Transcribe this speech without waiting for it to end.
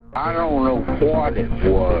I don't know what it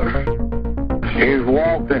was. He's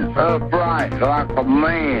walking upright like a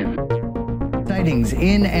man. Sightings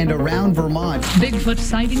in and around Vermont. Bigfoot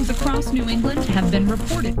sightings across New England have been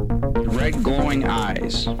reported. Red glowing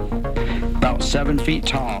eyes, about 7 feet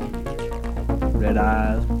tall. Red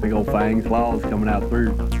eyes, big old fangs, claws coming out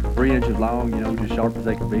through 3 inches long, just sharp as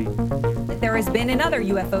they can be. There has been another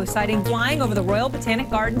UFO sighting flying over the Royal Botanic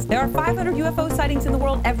Gardens. There are 500 UFO sightings in the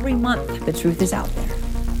world every month. The truth is out there.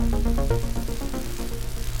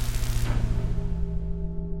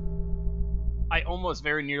 I almost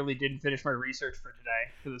very nearly didn't finish my research for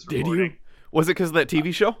today for this Did recording. you? Was it because of that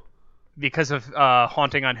TV show? Because of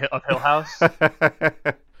Haunting of Hill House.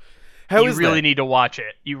 How you is really that? need to watch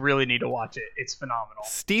it. You really need to watch it. It's phenomenal.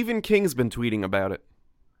 Stephen King's been tweeting about it.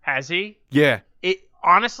 Has he? Yeah. It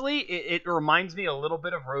honestly, it reminds me a little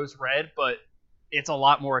bit of Rose Red, but it's a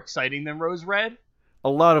lot more exciting than Rose Red. A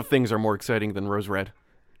lot of things are more exciting than Rose Red.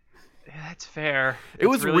 That's fair. It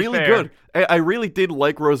was really fair. good. I really did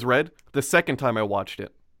like Rose Red the second time I watched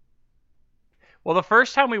it. Well, the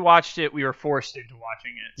first time we watched it, we were forced into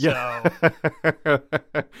watching it. Yeah.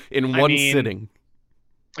 In one sitting.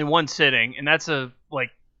 In one sitting, and that's a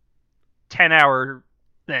 10-hour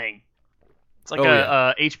thing. It's like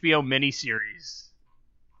a HBO miniseries.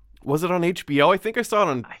 Was it on HBO? I think I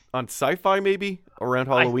saw it on Sci-Fi maybe around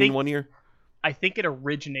Halloween one year. I think it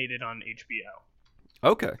originated on HBO.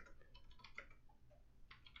 Okay.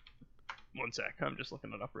 One sec. I'm just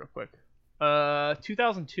looking it up real quick.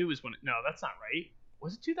 2002 is when no, that's not right.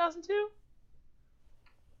 Was it 2002?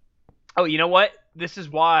 Oh, you know what? This is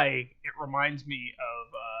why it reminds me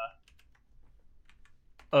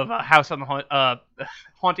of House on the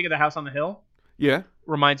Haunting of the House on the Hill. Yeah.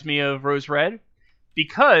 Reminds me of Rose Red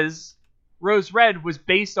because Rose Red was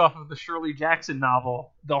based off of the Shirley Jackson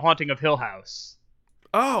novel The Haunting of Hill House.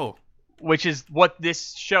 Oh. Which is what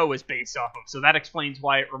this show is based off of. So that explains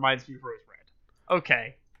why it reminds me of Rose Red.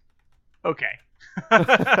 Okay.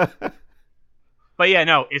 But yeah,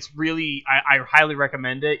 no, it's really, I highly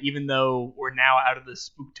recommend it, even though we're now out of the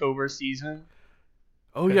Spooktober season.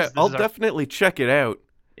 Oh yeah, I'll definitely check it out.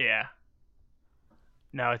 Yeah.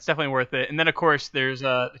 No, it's definitely worth it. And then, of course, there's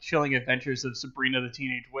The Chilling Adventures of Sabrina the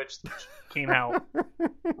Teenage Witch, which came out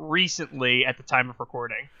recently at the time of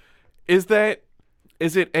recording. Is it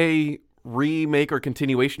a remake or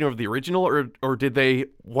continuation of the original, or did they,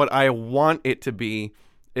 what I want it to be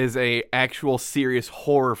is a actual serious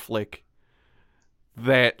horror flick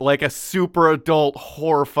that, like a super adult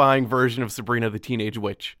horrifying version of Sabrina the Teenage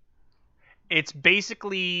Witch? It's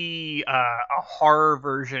basically a horror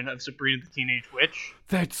version of Sabrina the Teenage Witch.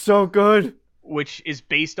 That's so good. Which is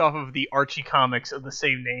based off of the Archie comics of the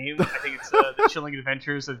same name. I think it's The Chilling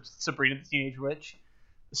Adventures of Sabrina the Teenage Witch.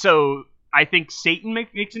 So I think Satan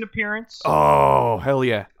makes an appearance. Oh, hell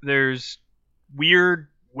yeah. There's weird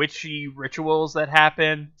witchy rituals that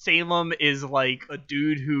happen. Salem is like a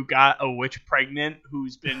dude who got a witch pregnant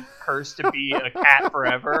who's been cursed to be a cat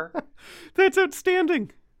forever. That's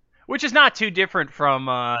outstanding. Which is not too different from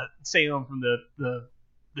Salem from the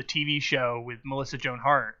TV show with Melissa Joan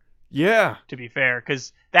Hart. Yeah. To be fair,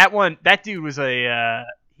 because that dude was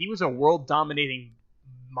he was a world dominating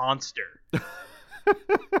monster.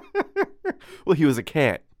 Well, he was a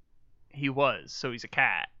cat. He was, so he's a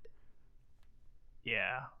cat.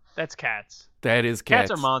 Yeah, that's cats. That is cats.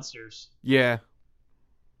 Cats are monsters. Yeah.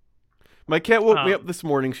 My cat woke me up this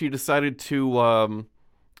morning. She decided to,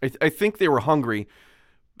 I think they were hungry,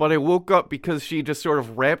 but I woke up because she just sort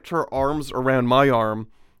of wrapped her arms around my arm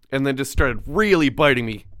and then just started really biting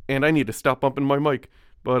me. And I need to stop bumping my mic.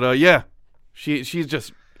 But, yeah, she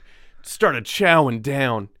just started chowing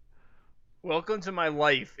down. Welcome to my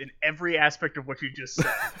life in every aspect of what you just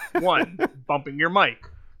said. 1, bumping your mic.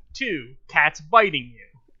 2, cats biting you.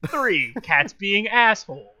 3, cats being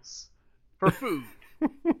assholes for food.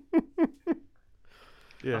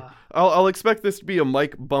 Yeah, I'll expect this to be a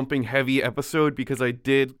mic bumping heavy episode because I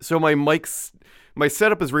did. So my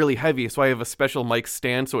setup is really heavy, so I have a special mic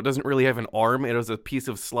stand, so it doesn't really have an arm. It has a piece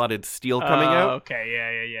of slotted steel coming out.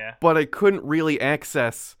 Okay, yeah. But I couldn't really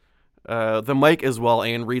access the mic as well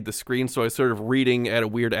and read the screen, so I was sort of reading at a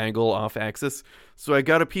weird angle off axis. So I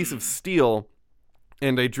got a piece of steel,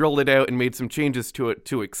 and I drilled it out and made some changes to it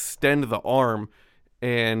to extend the arm,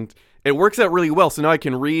 and it works out really well. So now I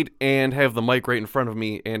can read and have the mic right in front of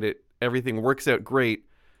me, and everything works out great.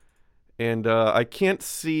 And I can't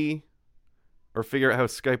see or figure out how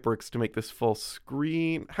Skype works to make this full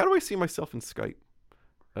screen. How do I see myself in Skype?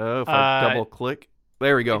 If I double click,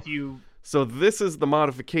 there we go. So this is the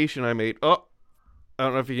modification I made. Oh, I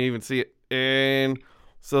don't know if you can even see it. And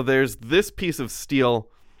so there's this piece of steel.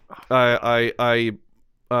 I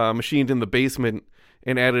machined in the basement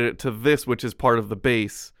and added it to this, which is part of the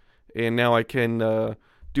base. And now I can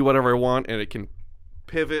do whatever I want, and it can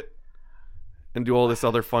pivot and do all this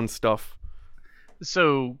other fun stuff.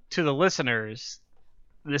 So, to the listeners,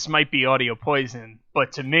 this might be audio poison,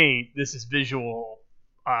 but to me, this is visual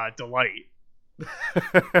delight.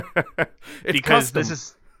 It's because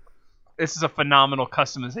custom. this is a phenomenal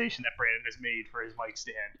customization that Brandon has made for his mic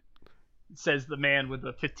stand. It says the man with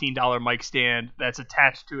the $15 mic stand that's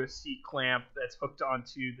attached to a seat clamp that's hooked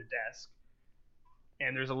onto the desk.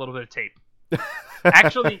 And there's a little bit of tape.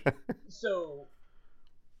 Actually, so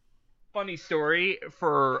funny story,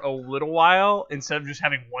 for a little while, instead of just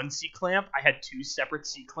having one seat clamp, I had two separate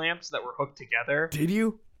seat clamps that were hooked together. Did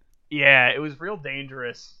you? Yeah, it was real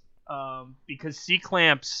dangerous. Because seat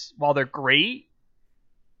clamps, while they're great,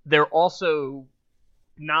 they're also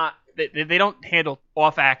not, they don't handle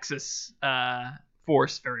off-axis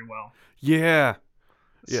force very well. Yeah.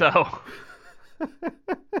 So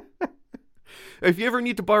if you ever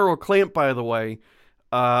need to borrow a clamp, by the way,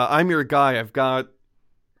 I'm your guy. I've got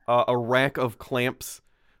a rack of clamps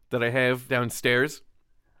that I have downstairs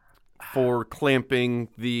for clamping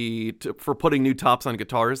for putting new tops on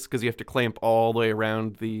guitars, because you have to clamp all the way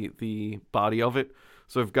around the body of it.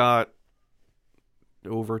 So I've got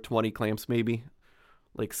over 20 clamps, maybe,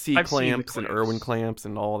 like C-clamps and Irwin clamps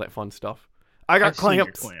and all that fun stuff. I've seen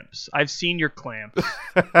your clamps. I've seen your clamps.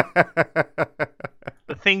 The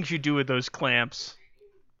things you do with those clamps,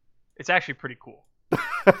 it's actually pretty cool.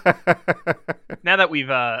 Now that we've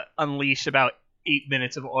unleashed about 8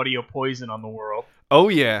 minutes of audio poison on the world. Oh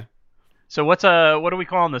yeah. So what are we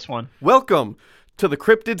calling this one? Welcome to the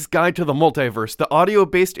Cryptid's Guide to the Multiverse, the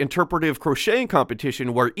audio-based interpretive crocheting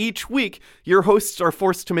competition where each week your hosts are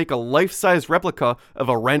forced to make a life-size replica of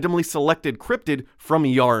a randomly selected cryptid from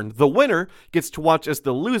yarn. The winner gets to watch as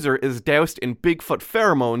the loser is doused in Bigfoot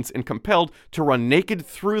pheromones and compelled to run naked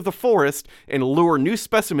through the forest and lure new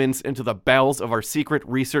specimens into the bowels of our secret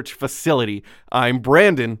research facility. I'm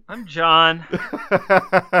Brandon. I'm John.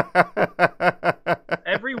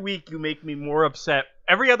 Every week you make me more upset.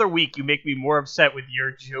 Every other week you make me more upset with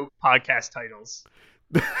your joke podcast titles.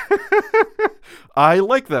 I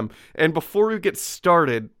like them. And before we get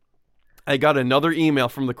started, I got another email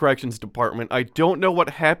from the corrections department. I don't know what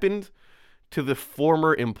happened to the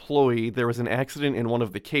former employee. There was an accident in one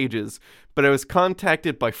of the cages, but I was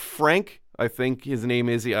contacted by Frank. I think his name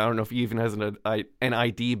is. I don't know if he even has an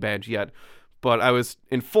ID badge yet, but I was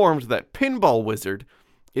informed that Pinball Wizard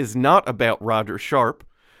is not about Roger Sharp,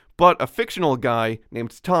 but a fictional guy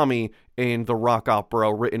named Tommy in the rock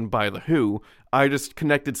opera written by The Who. I just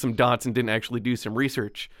connected some dots and didn't actually do some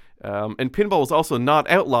research. And pinball was also not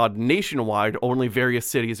outlawed nationwide, only various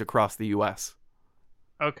cities across the U.S.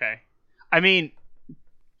 Okay. I mean,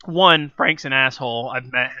 one, Frank's an asshole.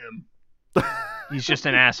 I've met him. He's just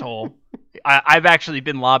an asshole. I've actually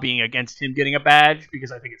been lobbying against him getting a badge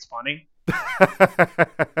because I think it's funny.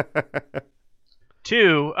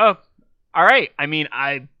 Two, all right. I mean,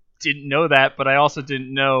 I didn't know that, but I also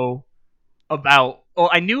didn't know about...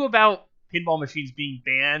 Well, I knew about pinball machines being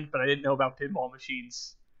banned, but I didn't know about pinball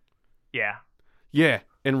machines. Yeah. Yeah,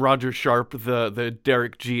 and Roger Sharp, the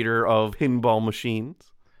Derek Jeter of pinball machines.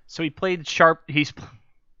 So he played Sharp...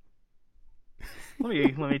 Let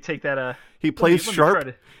me take that... He plays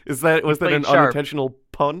Sharp? Was that an Sharp. unintentional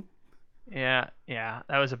pun? Yeah,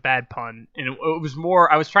 that was a bad pun. And it was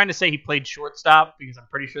more... I was trying to say he played shortstop, because I'm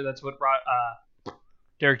pretty sure that's what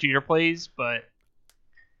Derek Jeter plays, but...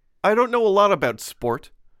 I don't know a lot about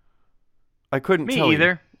sport. I couldn't tell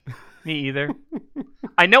you. Me either.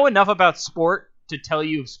 I know enough about sport to tell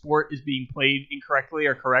you if sport is being played incorrectly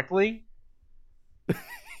or correctly,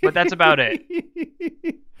 but that's about it.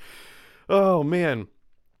 Oh, man.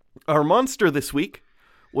 Our monster this week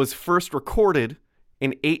was first recorded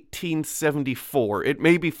in 1874. It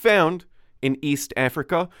may be found in East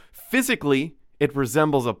Africa. Physically, it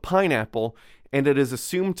resembles a pineapple, and it is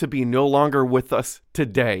assumed to be no longer with us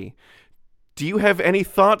today. Do you have any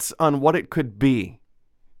thoughts on what it could be?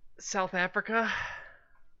 South Africa?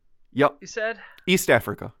 Yep. You said? East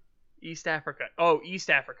Africa. East Africa. Oh, East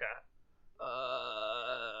Africa.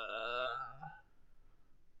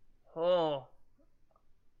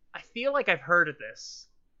 I feel like I've heard of this,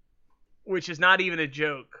 which is not even a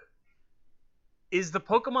joke. Is the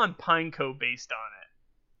Pokemon Pineco based on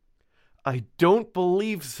it? I don't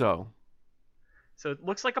believe so. So it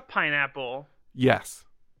looks like a pineapple. Yes.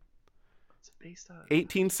 What's it based on?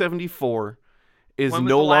 1874 is When was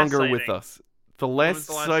no the last longer with sighting? us. The last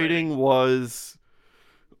the last sighting was...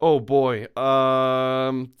 Oh boy.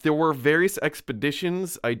 There were various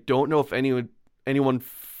expeditions. I don't know if anyone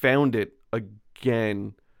found it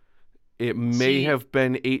again. It may have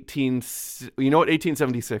been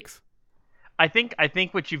 1876. I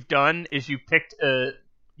think what you've done is you've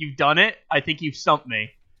done it. I think you've stumped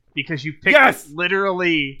me because you picked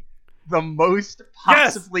literally the most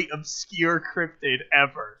possibly obscure cryptid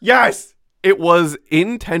ever. Yes, it was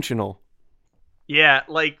intentional. Yeah,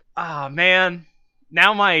 like, man,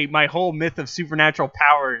 now my whole myth of supernatural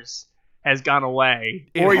powers has gone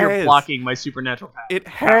away. You're blocking my supernatural powers. It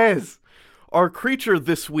has. Our creature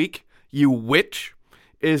this week, you witch,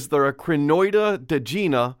 is the Crinoida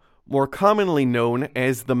degina, more commonly known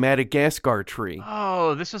as the Madagascar tree.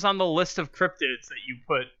 Oh, this was on the list of cryptids that you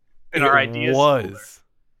put in our ideas. It was. Folder.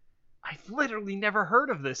 I've literally never heard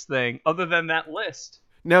of this thing other than that list.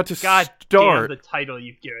 Now to God start, damn the title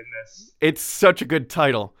you've given this. It's such a good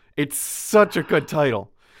title.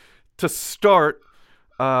 To start,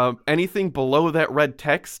 anything below that red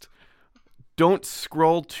text, don't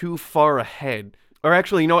scroll too far ahead. Or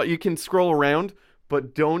actually, you know what? You can scroll around,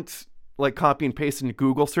 but don't like copy and paste in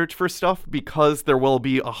Google search for stuff because there will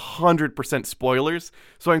be 100% spoilers.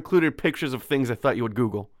 So I included pictures of things I thought you would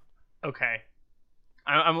Google. Okay.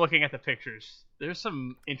 I'm looking at the pictures. There's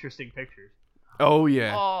some interesting pictures. Oh,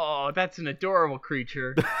 yeah. Oh, that's an adorable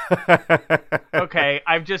creature. Okay,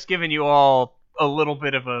 I've just given you all a little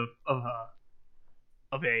bit of a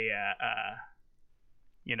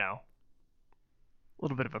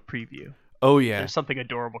little bit of a preview. Oh, yeah. There's something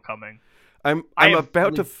adorable coming. I'm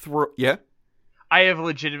about to throw... Yeah? I have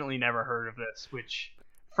legitimately never heard of this, which,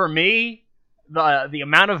 for me, the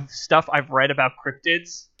amount of stuff I've read about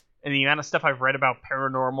cryptids and the amount of stuff I've read about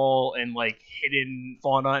paranormal and, like, hidden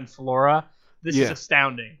fauna and flora, this is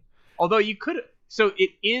astounding. Although you could... So it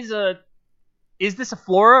is a... Is this a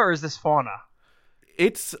flora or is this fauna?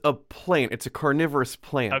 It's a plant. It's a carnivorous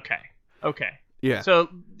plant. Okay. Yeah. So,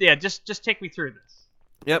 yeah, just take me through this.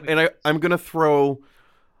 Yep, and I'm going to throw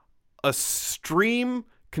a stream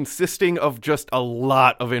consisting of just a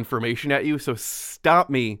lot of information at you, so stop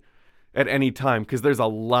me at any time, because there's a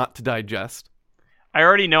lot to digest. I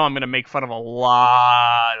already know I'm going to make fun of a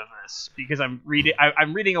lot of this, because I'm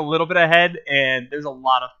reading a little bit ahead, and there's a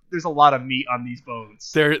lot of meat on these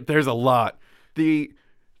bones. There's a lot. The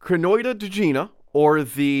Crinoida degina, or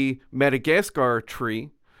the Madagascar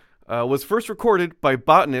tree, was first recorded by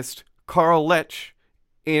botanist Karl Lech,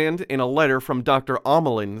 and in a letter from Dr.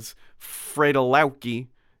 Amelins Fredolauki,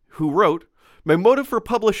 who wrote, "My motive for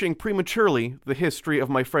publishing prematurely the history of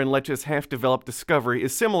my friend Lech's half-developed discovery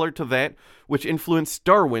is similar to that which influenced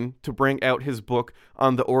Darwin to bring out his book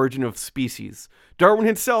on the origin of species. Darwin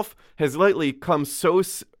himself has lately come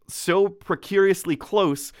so precariously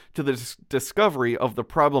close to the discovery of the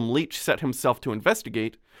problem Leach set himself to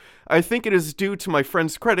investigate. I think it is due to my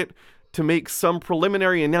friend's credit to make some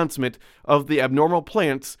preliminary announcement of the abnormal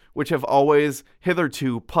plants which have always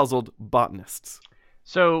hitherto puzzled botanists."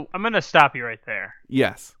 So I'm going to stop you right there.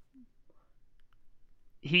 Yes.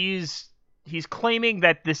 He's claiming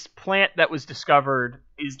that this plant that was discovered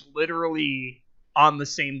is literally on the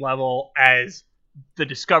same level as the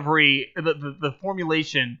discovery, the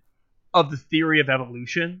formulation of the theory of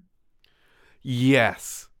evolution.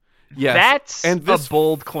 Yes. That's and this a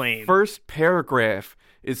bold claim. First paragraph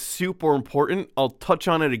is super important. I'll touch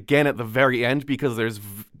on it again at the very end because there's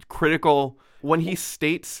critical... When he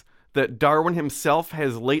states that Darwin himself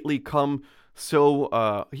has lately come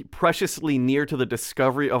so preciously near to the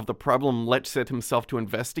discovery of the problem Lech set himself to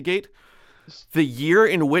investigate, the year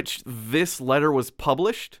in which this letter was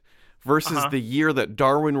published versus the year that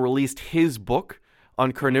Darwin released his book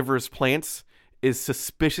on carnivorous plants is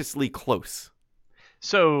suspiciously close.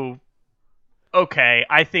 So... Okay,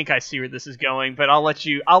 I think I see where this is going, but I'll let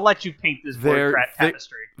you paint this word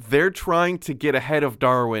tapestry. They're trying to get ahead of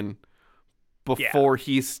Darwin before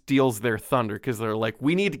he steals their thunder, because they're like,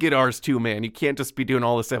 we need to get ours too, man. You can't just be doing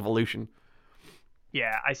all this evolution.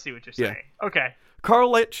 Yeah, I see what you're saying. Okay.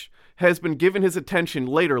 Karl Lech has been given his attention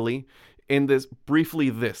latterly in this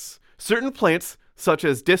certain plants such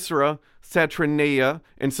as Dicera, Saturnalia,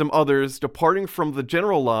 and some others, departing from the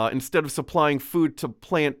general law, instead of supplying food to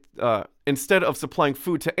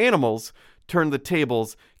animals, turn the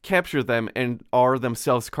tables, capture them, and are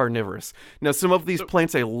themselves carnivorous. Now, some of these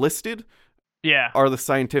plants I listed are the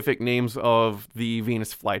scientific names of the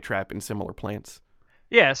Venus flytrap and similar plants.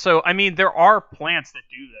 Yeah, so I mean, there are plants that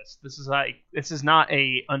do this. This is not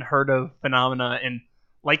a unheard of phenomena, and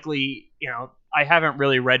likely, I haven't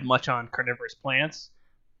really read much on carnivorous plants,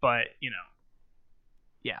 but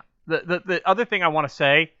The other thing I want to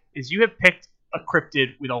say is you have picked a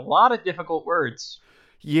cryptid with a lot of difficult words.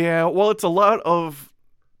 Yeah, well, it's a lot of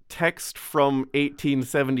text from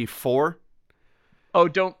 1874. Oh,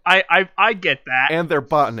 I get that. And they're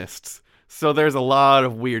botanists. So there's a lot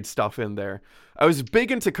of weird stuff in there. I was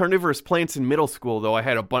big into carnivorous plants in middle school, though. I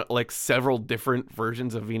had several different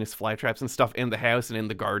versions of Venus flytraps and stuff in the house and in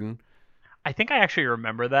the garden. I think I actually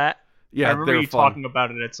remember that. Yeah, I remember they're you fun. talking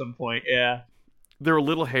about it at some point. Yeah. There were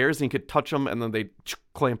little hairs, and you could touch them, and then they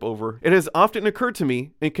clamp over. It has often occurred to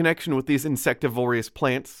me, in connection with these insectivorous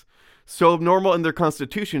plants, so abnormal in their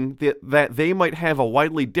constitution that they might have a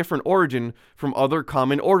widely different origin from other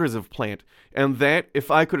common orders of plant, and that,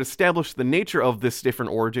 if I could establish the nature of this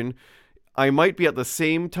different origin, I might be at the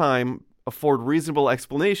same time afford reasonable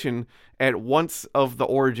explanation at once of the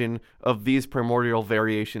origin of these primordial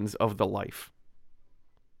variations of the life.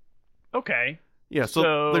 Okay. Yeah,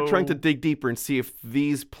 so they're trying to dig deeper and see if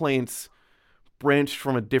these plants branched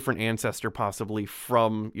from a different ancestor, possibly,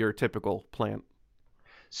 from your typical plant.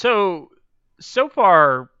 So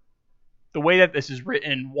far, the way that this is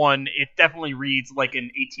written, one, it definitely reads like an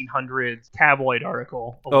 1800s tabloid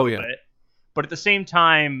article a little bit. But at the same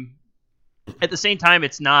time,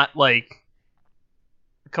 it's not like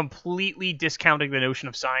completely discounting the notion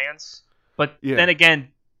of science. But then again,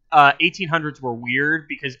 1800s were weird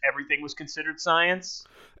because everything was considered science.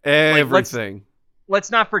 Everything.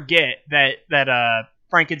 Let's not forget that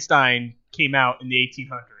Frankenstein came out in the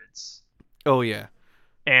 1800s. Oh yeah,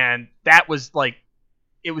 and that was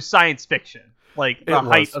it was science fiction, like the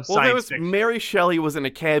height of science fiction. Mary Shelley was in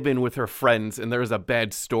a cabin with her friends, and there was a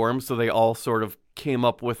bad storm, so they all sort of came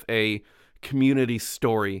up with a community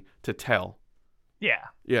story to tell.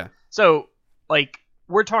 Yeah. So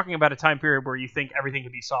we're talking about a time period where you think everything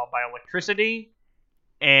can be solved by electricity,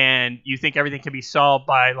 and you think everything can be solved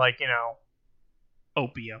by,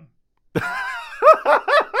 opium.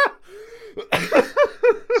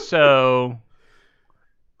 So,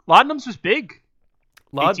 laudanum's was big.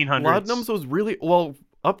 1800s. Laudanum's was really,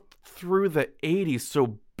 up through the 80s.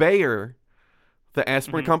 So Bayer, the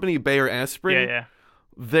aspirin company, Bayer Aspirin,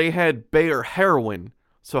 they had Bayer heroin.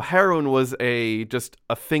 So heroin was just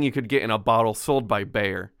a thing you could get in a bottle sold by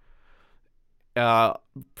Bayer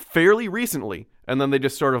fairly recently. And then they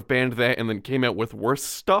just sort of banned that and then came out with worse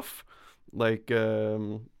stuff. Like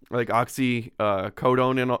oxycodone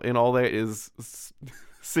and all that is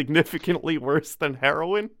significantly worse than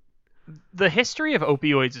heroin. The history of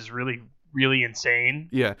opioids is really, really insane.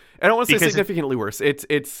 Yeah. I don't want to say significantly worse. It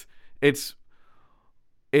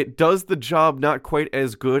does the job not quite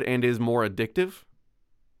as good and is more addictive.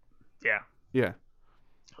 Yeah.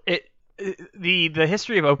 The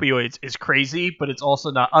history of opioids is crazy, but it's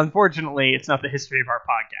also not. Unfortunately, it's not the history of our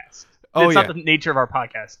podcast. It's not the nature of our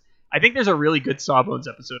podcast. I think there's a really good Sawbones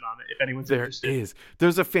episode on it, if anyone's interested. There is.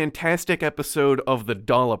 There's a fantastic episode of The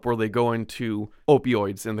Dollop where they go into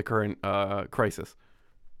opioids in the current crisis.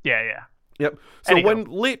 Yeah. Yep. So when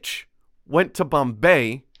Litch went to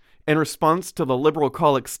Bombay, in response to the liberal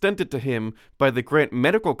call extended to him by the Grant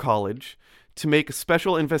Medical College to make a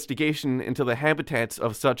special investigation into the habitats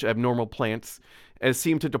of such abnormal plants as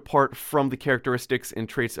seemed to depart from the characteristics and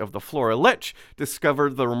traits of the flora, Lech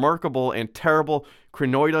discovered the remarkable and terrible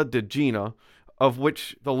Crinoida digena, of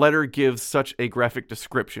which the letter gives such a graphic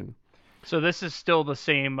description. So this is still the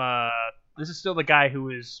same, this is still the guy who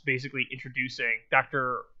is basically introducing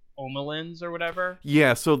Dr. Omelins or whatever?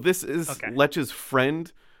 Yeah, so this is Lech's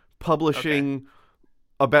friend publishing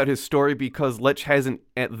about his story because Lech hasn't,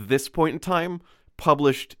 at this point in time,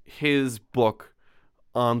 published his book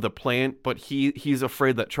on the plant, but he's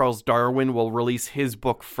afraid that Charles Darwin will release his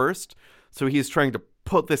book first, so he's trying to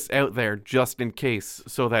put this out there just in case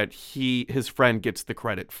so that his friend gets the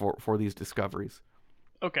credit for these discoveries.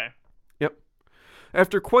 Okay. Yep.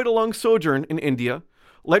 After quite a long sojourn in India,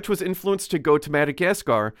 Lech was influenced to go to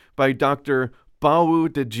Madagascar by Dr. Bawu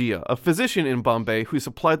Dejia, a physician in Bombay who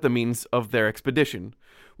supplied the means of their expedition.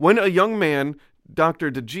 When a young man, Dr.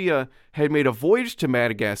 Dejia had made a voyage to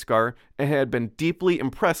Madagascar and had been deeply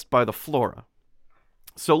impressed by the flora.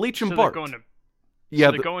 So Leach embarked.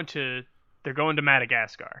 They're going to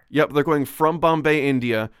Madagascar. Yep, they're going from Bombay,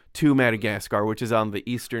 India to Madagascar, which is on the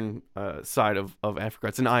eastern side of Africa.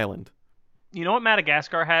 It's an island. You know what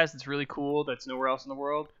Madagascar has that's really cool that's nowhere else in the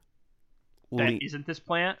world? That isn't this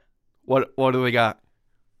plant? What do they got?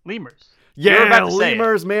 Lemurs. Yeah,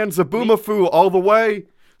 lemurs, man. Zaboomafoo all the way.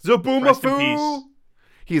 Zaboomafoo.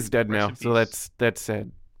 He's dead now, so that's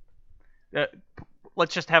sad.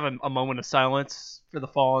 Let's just have a moment of silence for the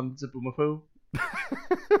fallen Zaboomafoo.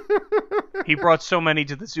 He brought so many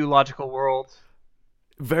to the zoological world.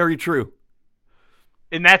 Very true.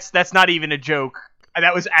 And that's not even a joke.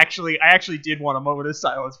 That was I actually did want a moment of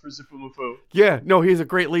silence for Zaboomafoo. Yeah, no, he's a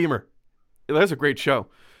great lemur. That's a great show.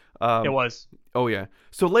 It was. Oh, yeah.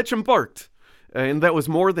 So Lech embarked, And that was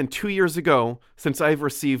more than 2 years ago since I've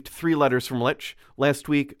received 3 letters from Lech. Last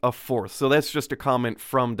week, a 4th. So that's just a comment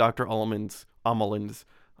from Dr. Amelins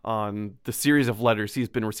on the series of letters he's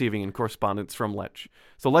been receiving in correspondence from Lech.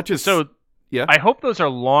 So Lech is... So yeah? I hope those are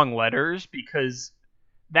long letters, because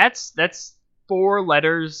that's 4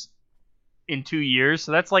 letters in 2 years.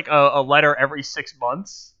 So that's like a letter every 6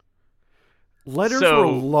 months. Letters were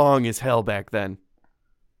long as hell back then.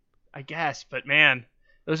 I guess, but man,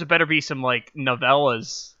 those would better be some like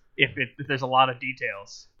novellas if there's a lot of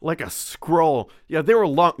details. Like a scroll. Yeah, they were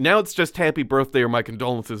long. Now it's just happy birthday or my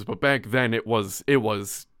condolences, but back then they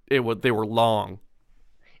were long.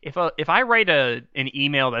 If I write an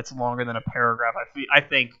email that's longer than a paragraph, I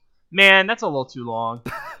think, man, that's a little too long.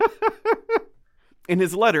 In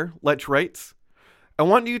his letter, Lech writes, I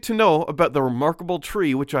want you to know about the remarkable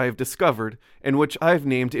tree which I have discovered, and which I have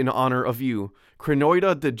named in honor of you,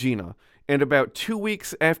 Crinoida degina. And about 2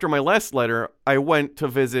 weeks after my last letter, I went to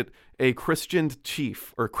visit a Christianized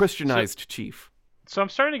chief. So I'm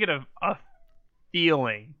starting to get a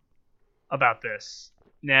feeling about this.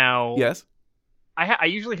 Now, yes, I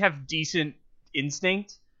usually have decent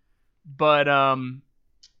instinct, but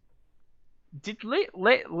did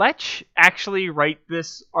Lech actually write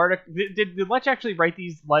this article? Did Lech actually write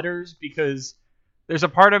these letters? Because there's a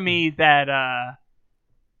part of me that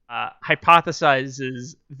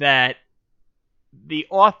hypothesizes that the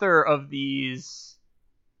author of this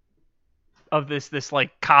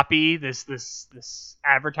like copy, this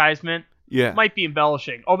advertisement, might be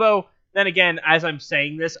embellishing. Although then again, as I'm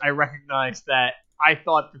saying this, I recognize that I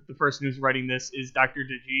thought that the person who's writing this is Dr.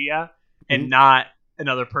 Degina and not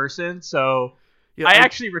another person. So I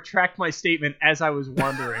actually retract my statement as I was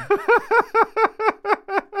wondering.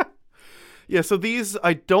 Yeah, so these,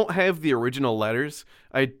 I don't have the original letters.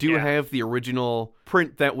 I do have the original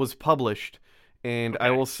print that was published. And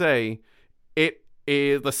I will say,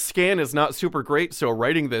 the scan is not super great, so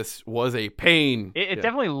writing this was a pain. It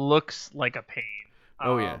definitely looks like a pain.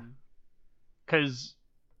 Oh, yeah. Because,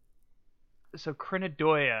 so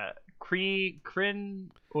Crinoida. Crinoida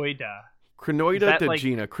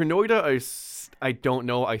degina. Crinoida, I don't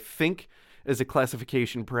know. I think is a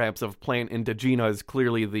classification perhaps of plant, and degina is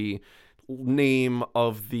clearly the name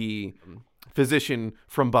of the physician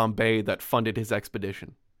from Bombay that funded his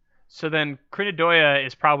expedition. So then Crinoida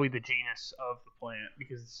is probably the genus of the plant,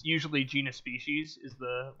 because usually genus species is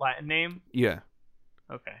the Latin name. Yeah.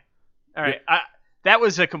 Okay. All right. Yeah. That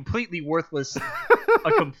was a completely worthless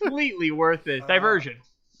diversion.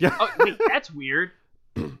 Yeah. Oh, wait, that's weird.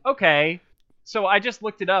 Okay. So I just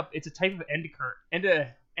looked it up. It's a type of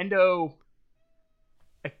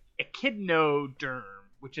echinoderm,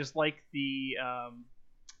 which is like the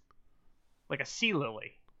like a sea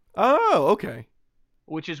lily. Oh, okay.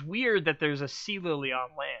 Which is weird that there's a sea lily on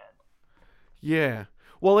land. Yeah.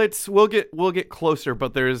 Well, we'll get closer,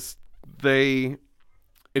 but it's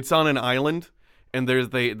on an island, and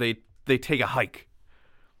they take a hike.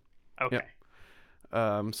 Okay.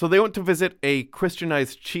 Yep. So they went to visit a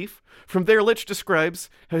Christianized chief. From there, Lech describes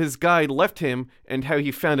how his guide left him and how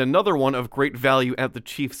he found another one of great value at the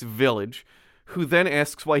chief's village, who then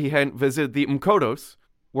asks why he hadn't visited the Mkodos,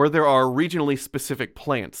 where there are regionally specific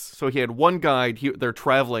plants. So he had one guide, they're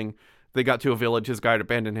traveling, they got to a village, his guide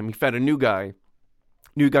abandoned him, he found a new guy.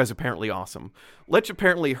 New guy's apparently awesome. Lech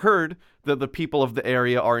apparently heard that the people of the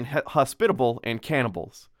area are inhospitable and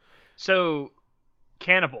cannibals. So,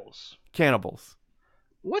 cannibals. Cannibals.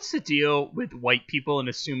 What's the deal with white people and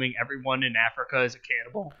assuming everyone in Africa is a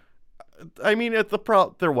cannibal? I mean,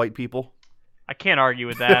 they're white people. I can't argue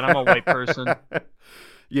with that. I'm a white person.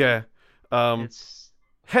 Yeah.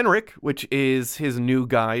 Henrik, which is his new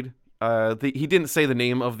guide, he didn't say the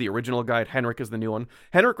name of the original guide. Henrik is the new one.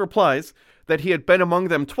 Henrik replies that he had been among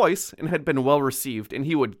them twice and had been well received, and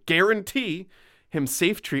he would guarantee him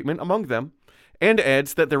safe treatment among them, and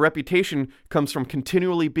adds that their reputation comes from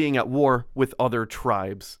continually being at war with other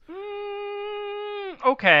tribes.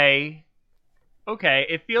 Okay.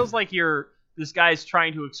 It feels like this guy's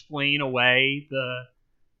trying to explain away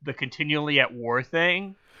the continually at war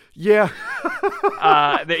thing. Yeah.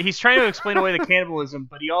 That he's trying to explain away the cannibalism,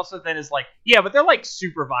 but he also then is like, yeah, but they're like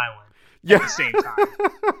super violent at the same time.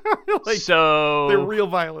 So they're real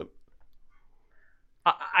violent.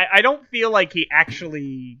 I don't feel like he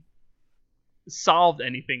actually solved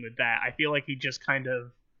anything with that. I feel like he kind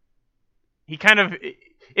of,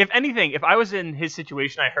 if anything, if I was in his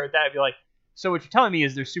situation, I heard that, I'd be like, so what you're telling me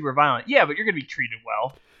is they're super violent. Yeah, but you're going to be treated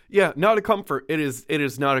well. Yeah, not a comfort. It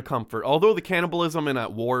is not a comfort. Although the cannibalism in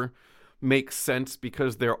at war makes sense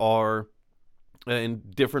because there are, in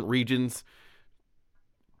different regions,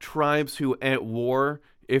 tribes who at war,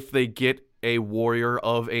 if they get a warrior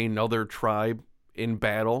of another tribe in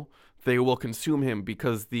battle, they will consume him,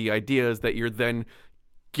 because the idea is that you're then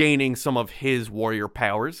gaining some of his warrior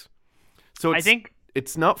powers. So I think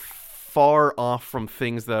it's not far off from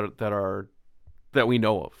things that we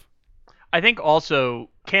know of. I think also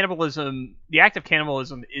cannibalism, the act of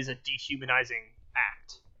cannibalism, is a dehumanizing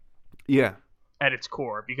act. Yeah. At its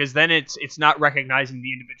core, because then it's not recognizing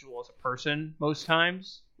the individual as a person most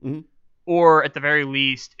times, or at the very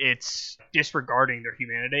least, it's disregarding their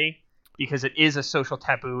humanity, because it is a social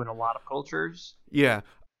taboo in a lot of cultures. Yeah.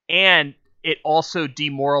 And it also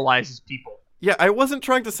demoralizes people. Yeah, I wasn't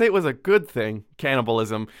trying to say it was a good thing,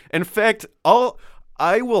 cannibalism. In fact,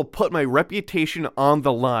 I will put my reputation on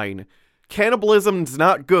the line. Cannibalism's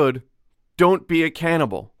not good. Don't be a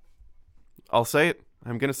cannibal. I'll say it.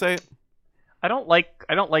 I'm gonna say it. I don't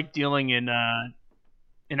like dealing in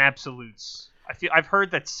absolutes. I've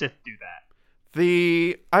heard that Sith do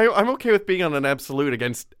that. I'm okay with being on an absolute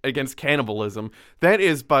against cannibalism. That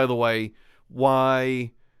is, by the way,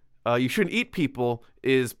 why you shouldn't eat people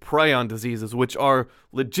is prion diseases, which are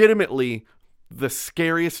legitimately the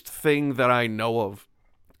scariest thing that I know of.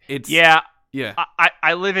 Yeah.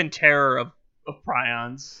 I live in terror of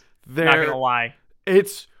prions. Not gonna lie.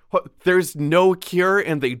 There's no cure,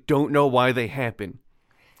 and they don't know why they happen.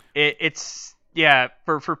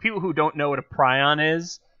 For people who don't know what a prion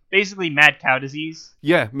is, basically mad cow disease.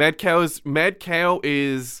 Yeah, mad cow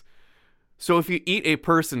is. So if you eat a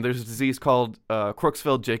person, there's a disease called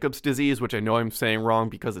Creutzfeldt-Jacobs disease, which I know I'm saying wrong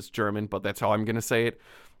because it's German, but that's how I'm gonna say it.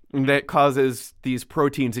 And that causes these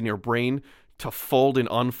proteins in your brain to fold and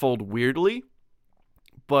unfold weirdly.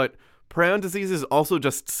 But prion diseases also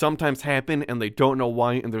just sometimes happen, and they don't know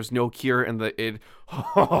why, and there's no cure, and they're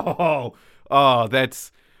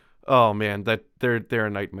a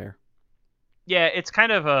nightmare. Yeah, it's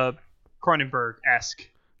kind of a Cronenberg-esque.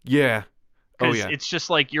 Yeah. Oh yeah. It's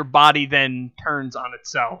just like your body then turns on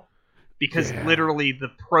itself, because literally the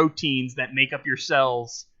proteins that make up your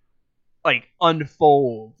cells like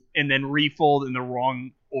unfold and then refold in the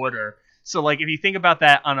wrong order. So like if you think about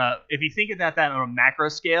that on a macro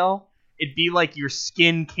scale, it'd be like your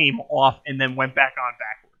skin came off and then went back on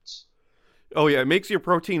backwards. Oh yeah, it makes your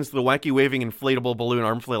proteins the wacky waving inflatable balloon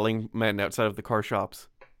arm flailing men outside of the car shops.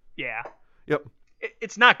 Yeah. Yep.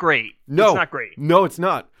 It's not great. No. It's not great. No, it's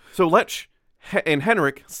not. So Lech and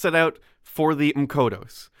Henrik set out for the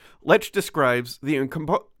Mkodos. Lech describes the I'm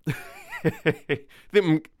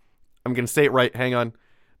going to say it right, hang on.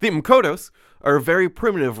 The Mkodos are a very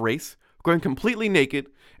primitive race, going completely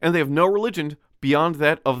naked, and they have no religion beyond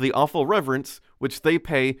that of the awful reverence which they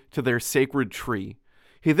pay to their sacred tree.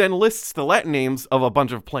 He then lists the Latin names of a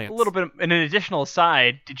bunch of plants. A little bit, and an additional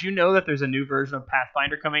aside, did you know that there's a new version of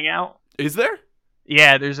Pathfinder coming out? Is there?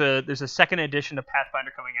 Yeah, there's a second edition of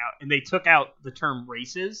Pathfinder coming out, and they took out the term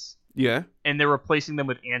races. Yeah. And they're replacing them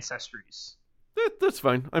with ancestries. That's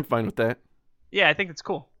fine. I'm fine with that. Yeah, I think it's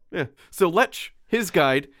cool. Yeah. So Lech, his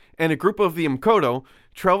guide, and a group of the Mkodo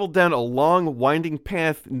traveled down a long, winding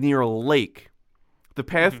path near a lake. The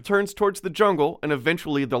path turns towards the jungle, and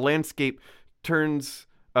eventually the landscape takes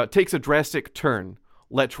a drastic turn.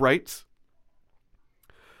 Lech writes,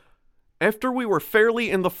 "After we were fairly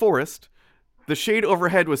in the forest, the shade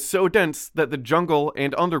overhead was so dense that the jungle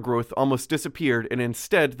and undergrowth almost disappeared, and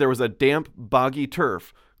instead there was a damp, boggy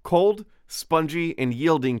turf, cold, spongy, and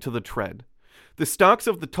yielding to the tread. The stalks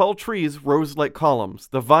of the tall trees rose like columns,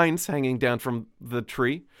 the vines hanging down from the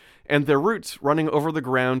tree, and their roots running over the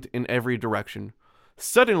ground in every direction.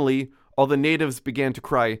 Suddenly, all the natives began to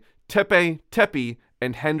cry, 'Tepe, Tepe,'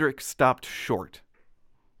 and Hendrik stopped short."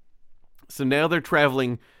 So now they're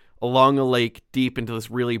traveling along a lake deep into this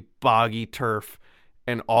really boggy turf,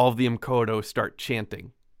 and all of the Mkodo start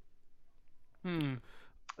chanting. It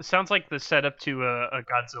sounds like the setup to a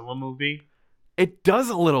Godzilla movie. It does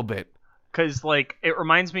a little bit. Because, like, it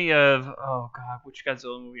reminds me of, oh god, which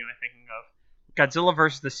Godzilla movie am I thinking of? Godzilla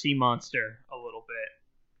vs. the Sea Monster, a little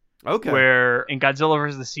bit. Okay. Where, in Godzilla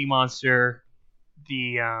vs. the Sea Monster,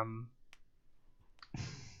 I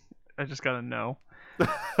just gotta know.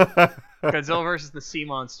 Godzilla vs. the Sea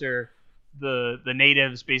Monster, the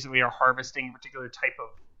natives basically are harvesting a particular type of,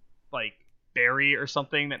 like, berry or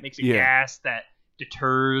something that makes a gas that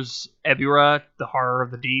deters Ebirah, the horror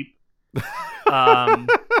of the deep.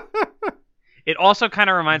 It also kind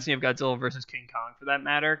of reminds me of Godzilla vs. King Kong, for that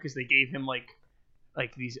matter, because they gave him, like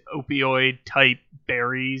these opioid-type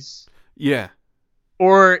berries. Yeah.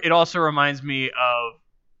 Or it also reminds me of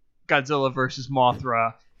Godzilla vs.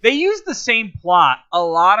 Mothra. They use the same plot a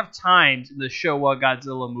lot of times in the Showa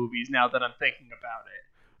Godzilla movies, now that I'm thinking about it.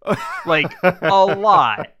 Like, a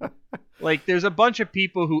lot. Like, there's a bunch of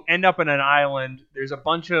people who end up in an island. There's a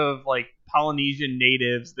bunch of, like, Polynesian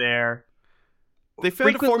natives there. They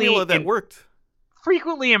found a formula that worked.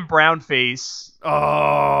 Frequently in brownface.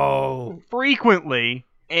 Oh. Frequently.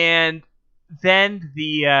 And then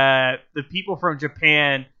the people from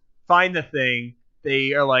Japan find the thing.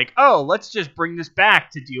 They are like, oh, let's just bring this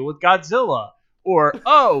back to deal with Godzilla. Or,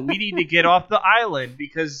 oh, we need to get off the island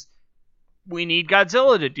because we need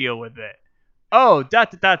Godzilla to deal with it. Oh,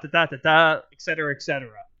 et cetera.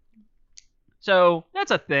 So,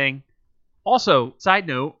 that's a thing. Also, side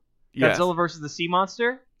note, Yes. Godzilla versus the Sea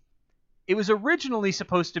Monster, it was originally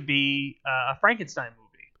supposed to be a Frankenstein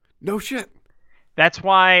movie. No shit. That's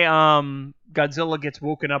why Godzilla gets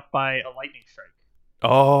woken up by a lightning strike.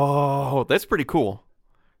 Oh, that's pretty cool.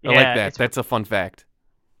 I like that. it's- That's a fun fact.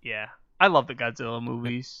 Yeah, I love the Godzilla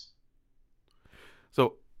movies.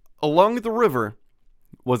 So, along the river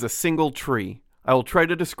was a single tree. I will try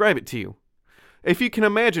to describe it to you. If you can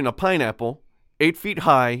imagine a pineapple, 8 feet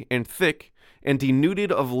high and thick and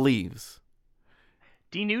denuded of leaves.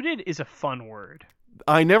 Denuded is a fun word.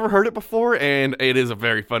 I never heard it before, and it is a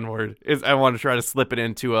very fun word. I want to try to slip it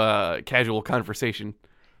into a casual conversation.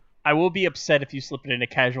 I will be upset if you slip it in a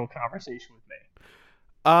casual conversation with me.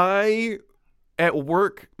 I, at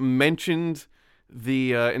work, mentioned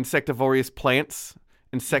the insectivorous plants,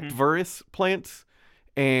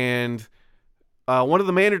 and one of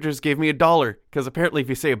the managers gave me $1, because apparently if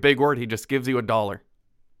you say a big word, he just gives you $1.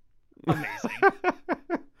 Amazing.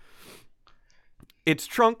 Its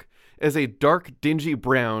trunk is a dark, dingy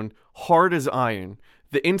brown, hard as iron.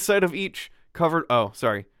 The inside of each covered... Oh,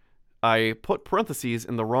 sorry. I put parentheses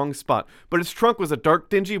in the wrong spot. But its trunk was a dark,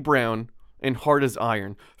 dingy brown and hard as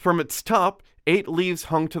iron. From its top, 8 leaves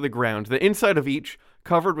hung to the ground. The inside of each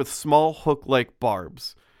covered with small hook-like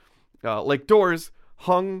barbs. Like doors,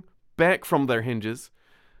 hung back from their hinges.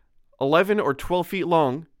 11 or 12 feet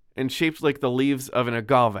long and shaped like the leaves of an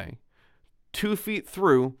agave. 2 feet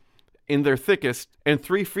through in their thickest, and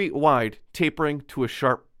 3 feet wide, tapering to a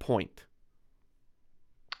sharp point.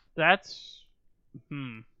 That's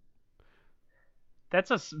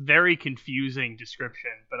a very confusing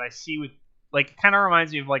description, but I see what, like, it kind of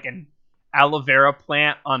reminds me of like an aloe vera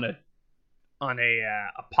plant on a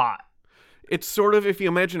pot. It's sort of, if you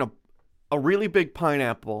imagine a really big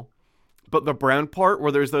pineapple, but the brown part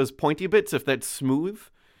where there's those pointy bits, if that's smooth,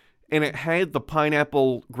 and it had the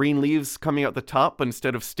pineapple green leaves coming out the top, but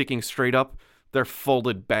instead of sticking straight up, they're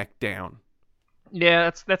folded back down. Yeah,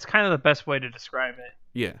 that's kind of the best way to describe it.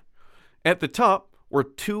 Yeah. At the top were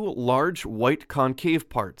 2 large white concave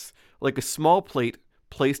parts, like a small plate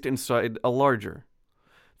placed inside a larger.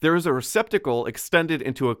 There was a receptacle extended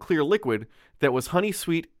into a clear liquid that was honey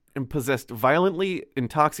sweet and possessed violently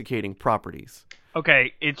intoxicating properties.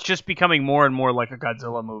 Okay, it's just becoming more and more like a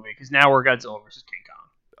Godzilla movie, because now we're Godzilla versus King Kong.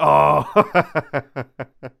 Oh.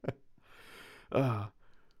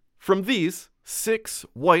 From these, 6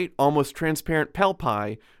 white, almost transparent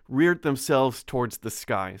palpi reared themselves towards the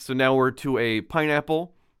sky. So now we're to a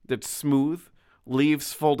pineapple that's smooth,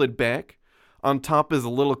 leaves folded back. On top is a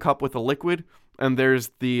little cup with a liquid, and there's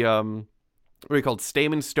the, what are you called,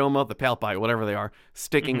 stamen, stoma, the palpi, whatever they are,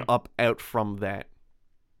 sticking up out from that.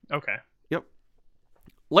 Okay. Yep.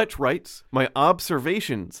 Lech writes, my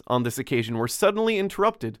observations on this occasion were suddenly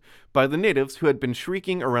interrupted by the natives who had been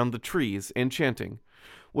shrieking around the trees and chanting.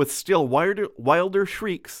 With still wilder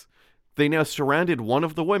shrieks, they now surrounded one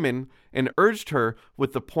of the women and urged her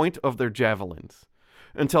with the point of their javelins,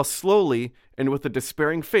 until slowly and with a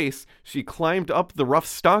despairing face she climbed up the rough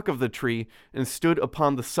stalk of the tree and stood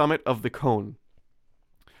upon the summit of the cone.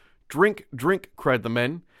 Drink, drink, cried the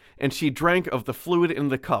men, and she drank of the fluid in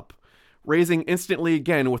the cup, raising instantly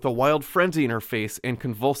again with a wild frenzy in her face and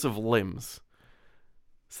convulsive limbs.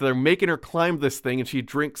 So they're making her climb this thing, and she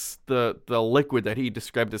drinks the liquid that he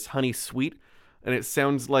described as honey sweet, and it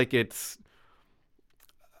sounds like it's...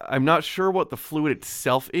 I'm not sure what the fluid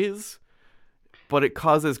itself is, but it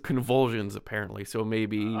causes convulsions, apparently. So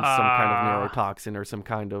maybe some kind of neurotoxin or some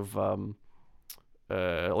kind of,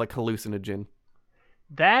 like, hallucinogen.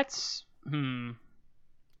 That's...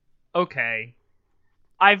 Okay.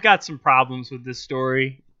 I've got some problems with this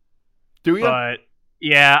story. Do you? But,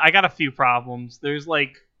 yeah, I got a few problems. There's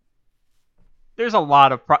a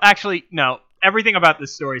lot of... Actually, no. Everything about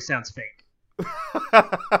this story sounds fake.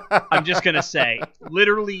 I'm just going to say.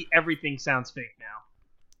 Literally everything sounds fake now.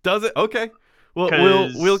 Does it? Okay.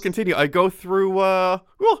 Well, we'll continue. I go through,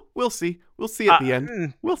 we'll see. We'll see at the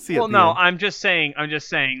end. We'll see at the end. Well, no, I'm just saying,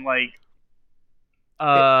 like...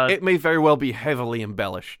 it may very well be heavily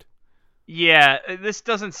embellished. Yeah, this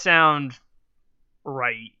doesn't sound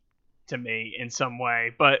right to me in some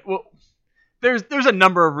way, but There's a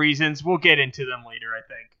number of reasons. We'll get into them later, I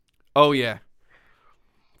think. Oh, yeah.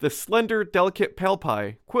 The slender, delicate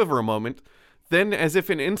palpi quiver a moment, then, as if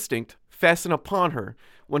in instinct, fasten upon her.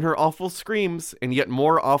 When her awful screams and yet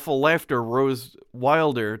more awful laughter rose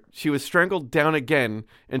wilder, she was strangled down again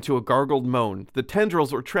into a gargled moan. The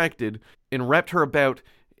tendrils retracted and wrapped her about.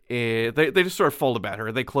 They just sort of fold about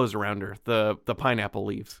her. They close around her. The pineapple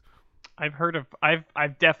leaves. I've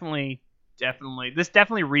definitely. This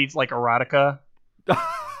definitely reads like erotica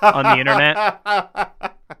on the internet.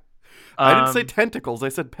 I didn't say tentacles. I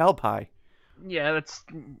said palpi. Yeah, that's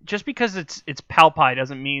just because it's palpi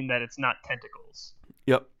doesn't mean that it's not tentacles.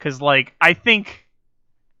 Yep. Because like I think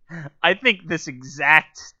this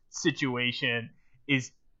exact situation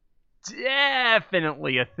is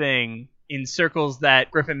definitely a thing in circles that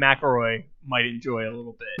Griffin McElroy might enjoy a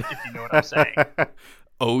little bit, if you know what I'm saying.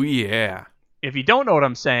 Oh yeah. If you don't know what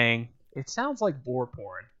I'm saying, it sounds like boar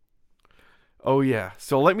porn. Oh yeah.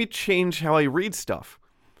 So let me change how I read stuff.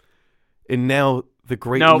 And now the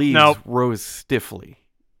great leaves rose stiffly.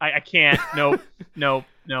 I can't. Nope. Nope.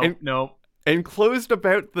 Enclosed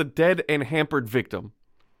about the dead and hampered victim.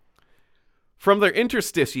 From their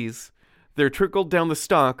interstices, there trickled down the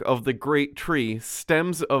stalk of the great tree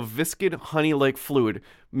stems of viscid honey-like fluid,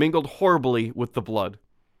 mingled horribly with the blood.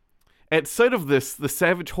 At sight of this, the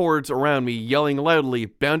savage hordes around me, yelling loudly,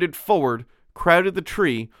 bounded forward, crowded the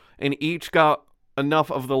tree, and each got enough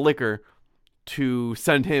of the liquor to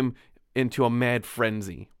send him into a mad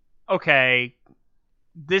frenzy. Okay,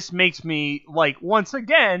 this makes me, like, once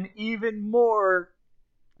again, even more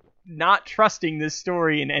not trusting this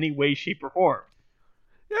story in any way, shape, or form.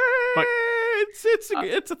 Yeah, but,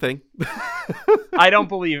 it's a thing. I don't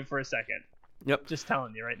believe it for a second. Yep. Just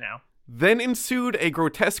telling you right now. Then ensued a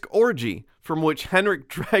grotesque orgy, from which Henrik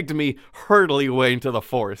dragged me hurriedly away into the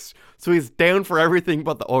forest. So he's down for everything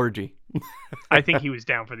but the orgy. I think he was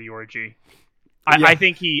down for the orgy. I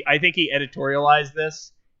think he editorialized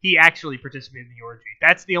this. He actually participated in the orgy.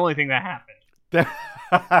 That's the only thing that happened.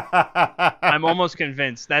 I'm almost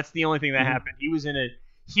convinced that's the only thing that happened. He was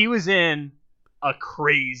in a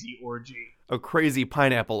crazy orgy. A crazy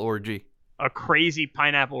pineapple orgy. A crazy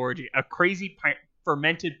pineapple orgy. A crazy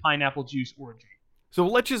fermented pineapple juice orgy. So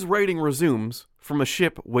Lech's writing resumes from a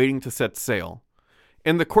ship waiting to set sail.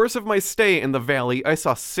 In the course of my stay in the valley, I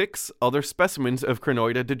saw 6 other specimens of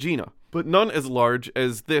Crinoida digina, but none as large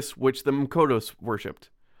as this which the Mkodos worshipped.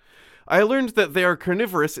 I learned that they are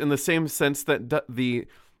carnivorous in the same sense that the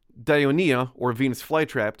Dionaea, or Venus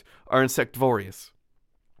flytrap, are insectivorous.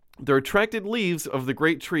 The retracted leaves of the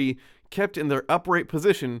great tree kept in their upright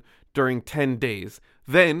position during 10 days.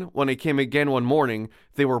 Then, when I came again one morning,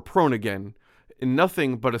 they were prone again, and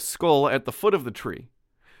nothing but a skull at the foot of the tree.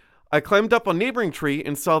 I climbed up a neighboring tree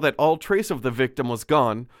and saw that all trace of the victim was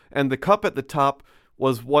gone, and the cup at the top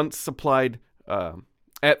was once supplied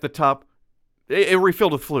at the top. It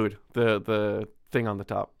refilled with fluid, the thing on the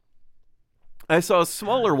top. I saw a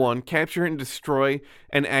smaller one capture and destroy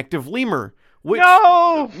an active lemur. Which...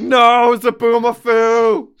 No,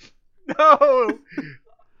 Zaboomafoo! No!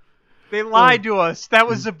 They lied to us. That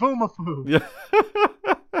was Zaboomafoo. Yeah.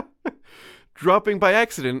 Dropping by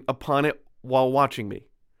accident upon it while watching me.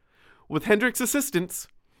 With Hendrik's assistance,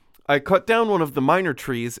 I cut down one of the minor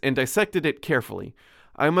trees and dissected it carefully.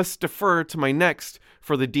 I must defer to my next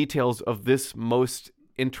for the details of this most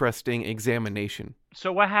interesting examination.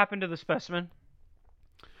 So what happened to the specimen,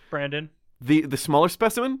 Brandon? The smaller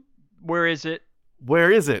specimen? Where is it?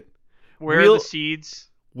 Where is it? Where are the seeds?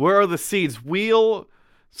 Where are the seeds?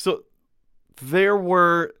 So there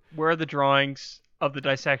were... Where are the drawings of the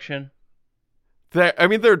dissection? There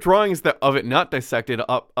are drawings of it not dissected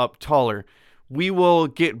up taller. We will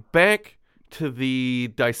get back to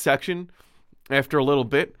the dissection after a little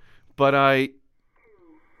bit, but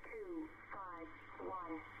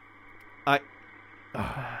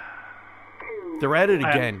they're at it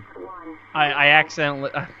again. I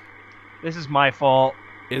accidentally... this is my fault.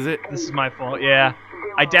 Is it? This is my fault, yeah.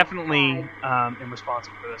 I definitely am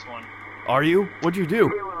responsible for this one. Are you? What'd you do?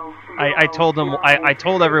 I told them. I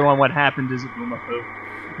told everyone what happened to Zaboomafoo.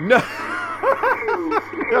 No.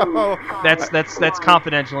 No. That's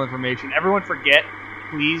confidential information. Everyone forget,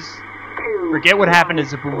 please. Forget what happened to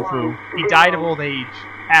Zaboomafoo. He died of old age.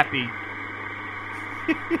 Happy.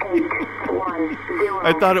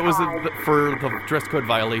 I thought it was for the dress code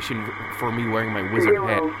violation for me wearing my wizard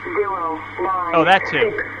hat. Oh, that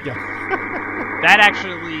too. Yeah. That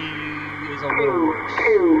actually is a little worse.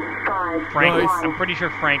 Frank, nice. I'm pretty sure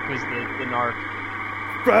Frank was the narc.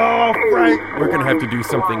 Oh, Frank! We're gonna have to do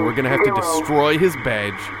something. We're gonna have to destroy his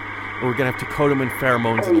badge and we're gonna have to coat him in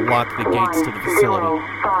pheromones and lock the gates to the facility.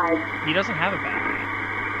 He doesn't have a battery.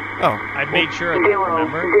 Oh, I made sure of that,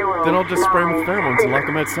 remember? then I'll just spray him with pheromones and lock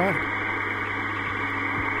him outside.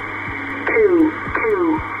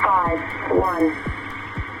 2251.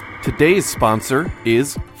 Today's sponsor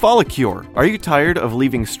is Follicure. Are you tired of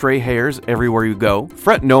leaving stray hairs everywhere you go?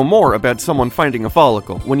 Fret no more about someone finding a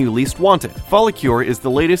follicle when you least want it. Follicure is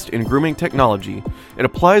the latest in grooming technology. It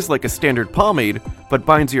applies like a standard pomade, but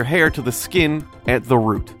binds your hair to the skin at the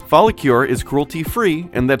root. Follicure is cruelty-free,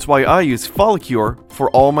 and that's why I use Follicure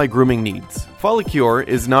for all my grooming needs. Follicure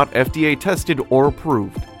is not FDA tested or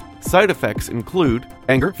approved. Side effects include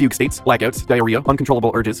anger, fugue states, blackouts, diarrhea,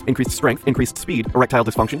 uncontrollable urges, increased strength, increased speed, erectile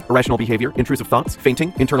dysfunction, irrational behavior, intrusive thoughts,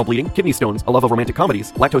 fainting, internal bleeding, kidney stones, a love of romantic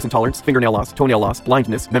comedies, lactose intolerance, fingernail loss, toenail loss,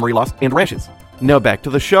 blindness, memory loss, and rashes. Now back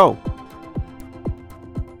to the show.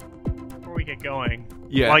 Before we get going,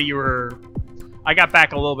 Yeah. I got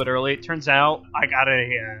back a little bit early. It turns out I got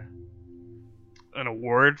an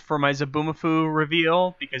award for my Zaboomafoo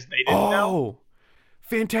reveal because they didn't know. Oh,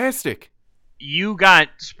 fantastic. You got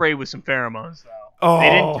sprayed with some pheromones, though. Oh. They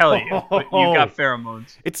didn't tell you, but you got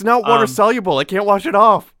pheromones. It's not water soluble. I can't wash it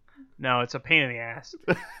off. No, it's a pain in the ass.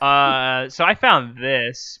 So I found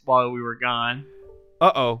this while we were gone.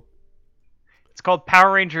 Uh-oh. It's called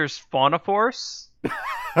Power Rangers Fauna Force. The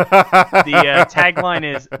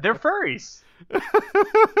tagline is, they're furries.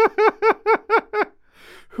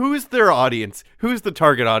 Who's their audience? Who's the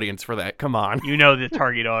target audience for that? Come on. You know the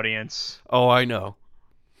target audience. Oh, I know.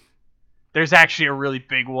 There's actually a really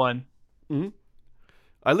big one. Mm-hmm.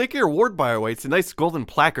 I like your award, by the way. It's a nice golden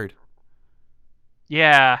placard.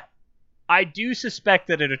 Yeah. I do suspect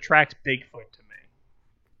that it attracts Bigfoot to me.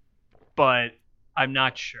 But I'm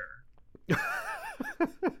not sure.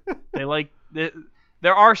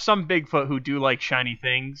 There are some Bigfoot who do like shiny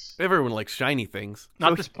things. Everyone likes shiny things.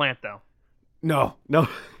 Not this plant, though. No.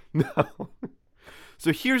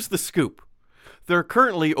 So here's the scoop. There are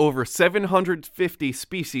currently over 750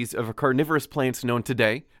 species of carnivorous plants known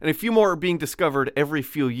today, and a few more are being discovered every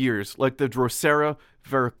few years, like the Drosera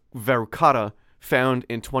verrucata found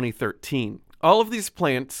in 2013. All of these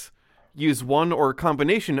plants use one or a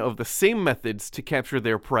combination of the same methods to capture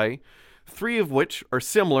their prey, 3 of which are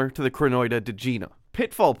similar to the Crinoida digena.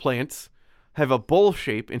 Pitfall plants have a bowl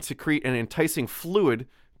shape and secrete an enticing fluid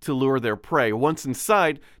to lure their prey. Once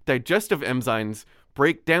inside, digestive enzymes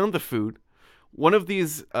break down the food. One of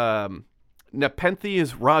these,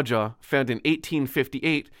 Nepenthes raja, found in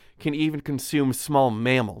 1858, can even consume small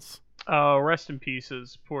mammals. Oh, rest in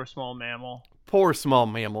pieces, poor small mammal. Poor small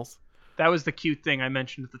mammals. That was the cute thing I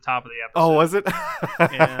mentioned at the top of the episode. Oh, was it?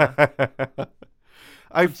 Yeah.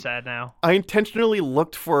 I'm sad now. I intentionally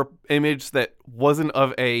looked for an image that wasn't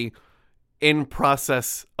of a in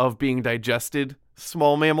process of being digested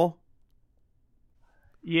small mammal.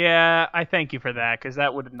 Yeah, I thank you for that, because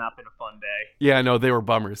that would have not been a fun day. Yeah, no, they were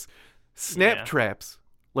bummers. Snap traps,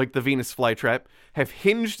 like the Venus flytrap, have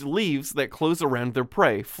hinged leaves that close around their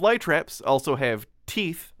prey. Flytraps also have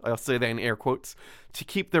teeth, I'll say that in air quotes, to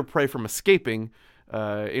keep their prey from escaping,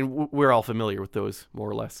 and we're all familiar with those, more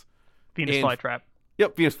or less. Venus flytrap.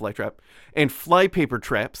 Yep, Venus flytrap. And flypaper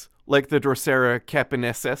traps, like the Drosera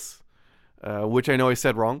capenensis, which I know I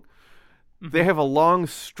said wrong. Mm-hmm. They have a long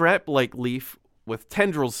strap-like leaf with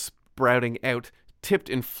tendrils sprouting out, tipped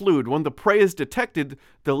in fluid. When the prey is detected,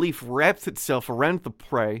 the leaf wraps itself around the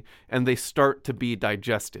prey, and they start to be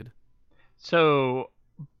digested. So,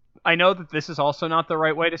 I know that this is also not the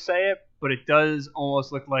right way to say it, but it does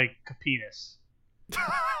almost look like a penis.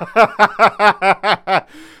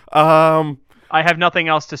 I have nothing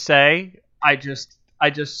else to say. I just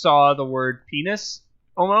saw the word penis,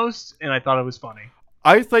 almost, and I thought it was funny.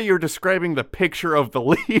 I thought you were describing the picture of the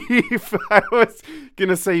leaf. I was going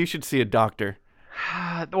to say you should see a doctor.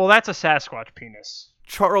 Well, that's a Sasquatch penis.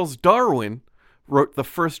 Charles Darwin wrote the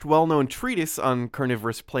first well-known treatise on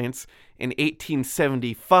carnivorous plants in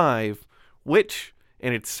 1875, which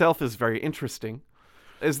in itself is very interesting,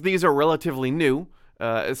 as these are relatively new,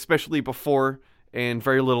 especially before and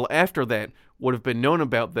very little after that would have been known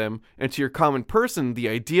about them, and to your common person, the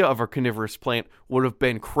idea of a carnivorous plant would have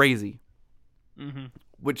been crazy. Mm-hmm.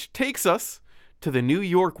 Which takes us to the New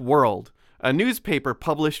York World, a newspaper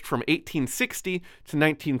published from 1860 to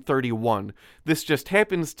 1931. This just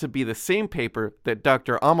happens to be the same paper that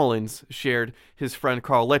Dr. Amelins shared his friend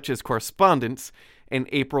Carl Letch's correspondence in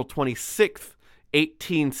April 26th,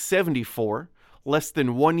 1874, less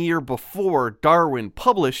than 1 year before Darwin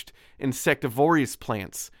published Insectivorous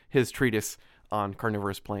Plants, his treatise on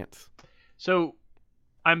carnivorous plants. So,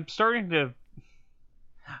 I'm starting to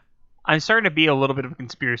be a little bit of a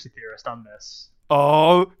conspiracy theorist on this.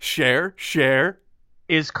 Oh, share.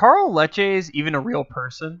 Is Carl Leches even a real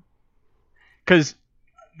person? Because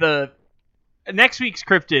the next week's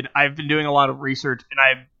cryptid, I've been doing a lot of research,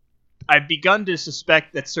 and I've begun to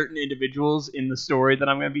suspect that certain individuals in the story that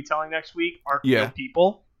I'm going to be telling next week aren't real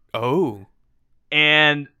people. Oh.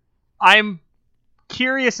 And I'm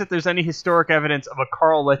curious if there's any historic evidence of a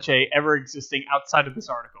Carl Lecce ever existing outside of this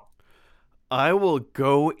article. I will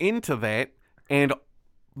go into that and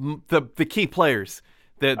the key players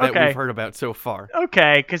that we've heard about so far.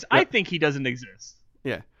 Okay, because I think he doesn't exist.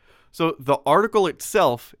 Yeah. So the article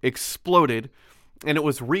itself exploded, and it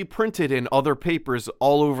was reprinted in other papers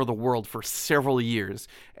all over the world for several years,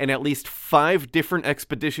 and at least 5 different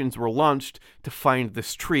expeditions were launched to find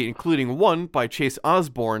this tree, including one by Chase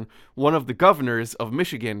Osborne, one of the governors of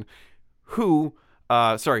Michigan, who,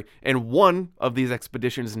 and one of these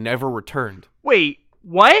expeditions never returned. Wait,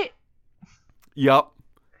 what? Yup.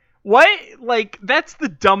 What? Like, that's the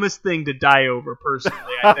dumbest thing to die over,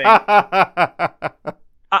 personally, I think.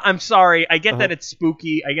 I'm sorry. I get that it's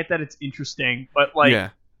spooky. I get that it's interesting. But,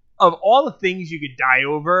 like, of all the things you could die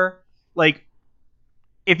over, like,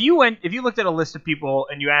 if you looked at a list of people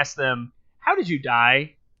and you asked them, how did you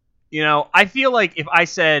die? You know, I feel like if I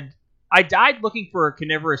said, I died looking for a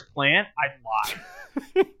carnivorous plant, I'd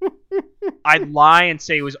lie. I'd lie and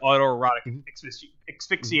say it was autoerotic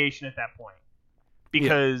asphyxiation at that point.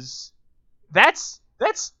 Because that's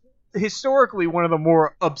historically one of the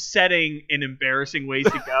more upsetting and embarrassing ways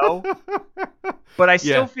to go. But I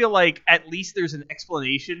still feel like at least there's an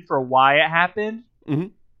explanation for why it happened. Mm-hmm.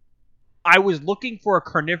 I was looking for a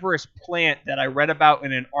carnivorous plant that I read about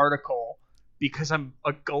in an article because I'm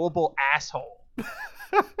a gullible asshole.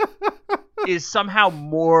 Is somehow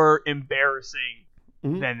more embarrassing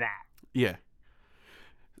than that. Yeah.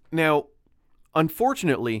 Now,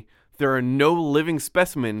 unfortunately, there are no living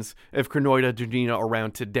specimens of Crinoida dugina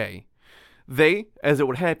around today. They, as it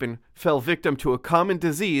would happen, fell victim to a common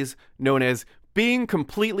disease known as being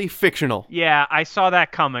completely fictional. Yeah, I saw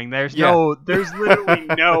that coming. There's literally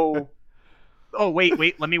no... Oh,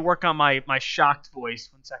 wait, let me work on my shocked voice.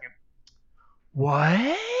 1 second.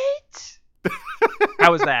 What?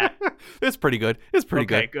 How was that? It's pretty good.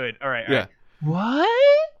 Okay, good. All right. Yeah. What?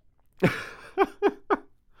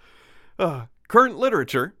 Current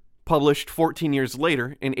literature, published 14 years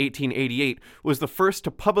later in 1888, was the first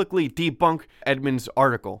to publicly debunk Edmund's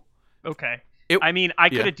article. Okay. I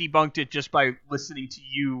could have debunked it just by listening to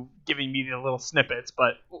you giving me the little snippets,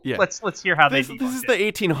 but let's hear how they debunked it. This is the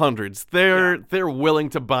 1800s. They're willing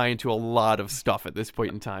to buy into a lot of stuff at this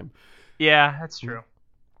point in time. Yeah, that's true.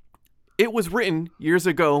 It was written years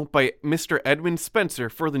ago by Mr. Edmund Spencer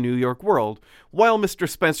for the New York World. While Mr.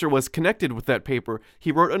 Spencer was connected with that paper,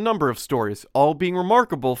 he wrote a number of stories, all being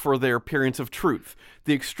remarkable for their appearance of truth,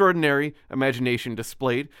 the extraordinary imagination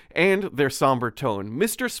displayed, and their somber tone.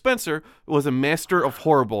 Mr. Spencer was a master of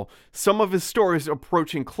horrible, some of his stories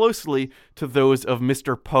approaching closely to those of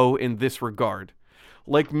Mr. Poe in this regard.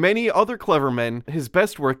 Like many other clever men, his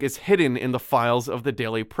best work is hidden in the files of the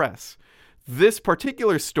daily press. This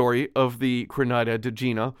particular story of the Crinoida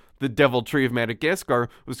dugina, the devil tree of Madagascar,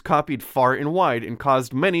 was copied far and wide and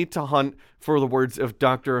caused many to hunt for the words of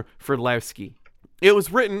Dr. Fridlowski. It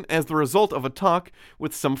was written as the result of a talk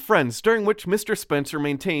with some friends, during which Mr. Spencer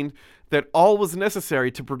maintained that all was necessary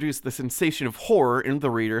to produce the sensation of horror in the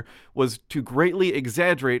reader was to greatly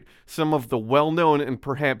exaggerate some of the well-known and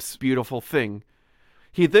perhaps beautiful thing.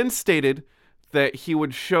 He then stated that he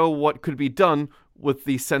would show what could be done with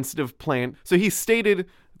the sensitive plant. So he stated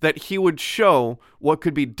that he would show what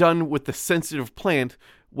could be done with the sensitive plant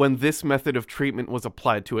when this method of treatment was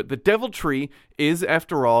applied to it. The devil tree is,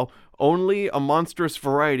 after all, only a monstrous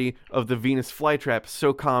variety of the Venus flytrap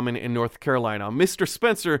so common in North Carolina. Mr.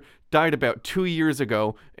 Spencer died about 2 years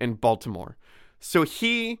ago in Baltimore. So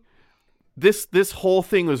this whole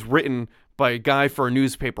thing was written by a guy for a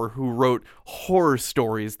newspaper who wrote horror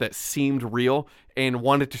stories that seemed real and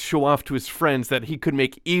wanted to show off to his friends that he could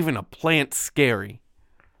make even a plant scary.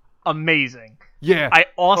 Amazing. Yeah. I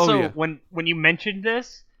also, when you mentioned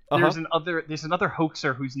this, there's another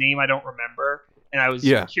hoaxer whose name I don't remember, and I was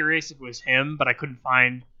curious if it was him, but I couldn't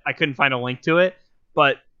find a link to it.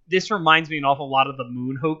 But this reminds me an awful lot of the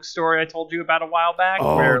moon hoax story I told you about a while back,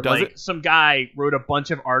 where some guy wrote a bunch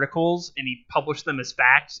of articles and he published them as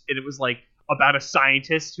facts, and it was like about a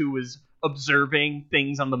scientist who was observing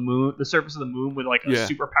things on the moon, the surface of the moon, with like a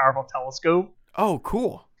super powerful telescope. Oh,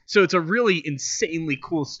 cool. So it's a really insanely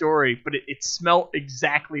cool story, but it smelt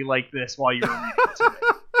exactly like this while you were reading it to me.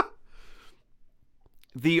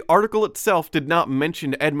 The article itself did not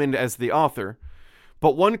mention Edmund as the author,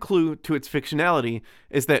 But one clue to its fictionality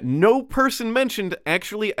is that no person mentioned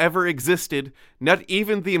actually ever existed, not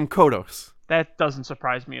even the Mkodos. That doesn't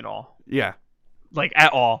surprise me at all. Yeah. Like,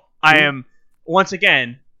 at all. I am, once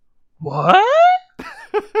again, what?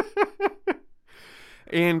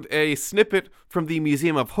 And a snippet from the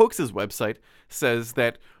Museum of Hoaxes website says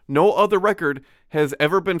that no other record has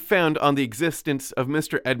ever been found on the existence of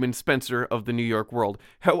Mr. Edmund Spenser of the New York World.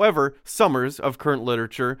 However, Summers of Current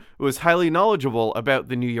Literature was highly knowledgeable about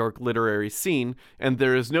the New York literary scene, and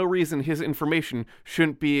there is no reason his information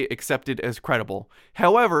shouldn't be accepted as credible.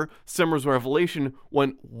 However, Summers' revelation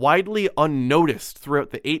went widely unnoticed throughout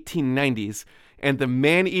the 1890s, and the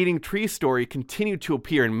man-eating tree story continued to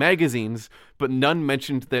appear in magazines, but none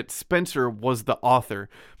mentioned that Spenser was the author.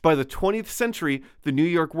 By the 20th century, the New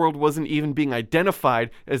York World wasn't even being identified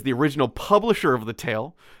as the original publisher of the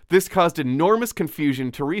tale. This caused enormous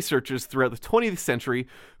confusion to researchers throughout the 20th century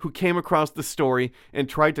who came across the story and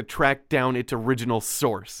tried to track down its original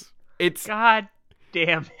source. It's God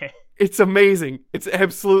damn it. It's amazing. It's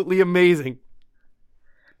absolutely amazing.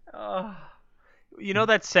 You know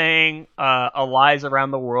that saying, a lie's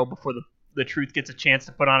around the world before the truth gets a chance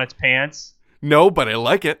to put on its pants? No, but I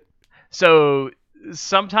like it. So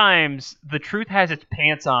sometimes the truth has its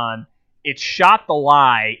pants on, it shot the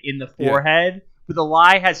lie in the forehead, but the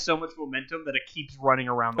lie has so much momentum that it keeps running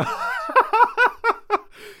around the world.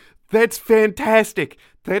 That's fantastic.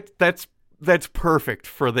 That's perfect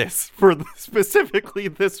for this, specifically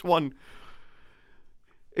this one.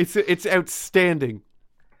 It's outstanding.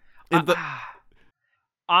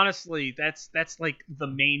 Honestly, that's like the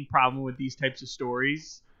main problem with these types of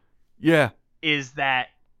stories. Yeah. Is that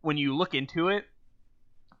when you look into it,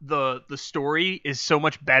 the story is so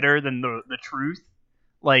much better than the truth.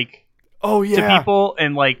 Like, oh yeah, to people,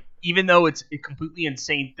 and like, even though it's a completely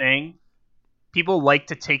insane thing, people like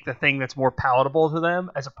to take the thing that's more palatable to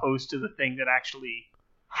them as opposed to the thing that actually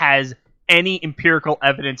has any empirical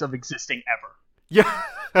evidence of existing ever. Yeah.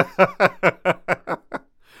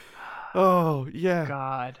 Oh, yeah.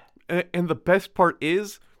 God. And the best part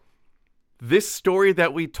is, this story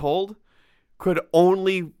that we told could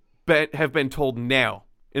only have been told now,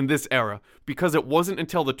 in this era, because it wasn't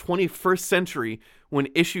until the 21st century when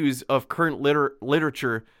issues of Current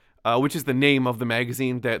Literature, which is the name of the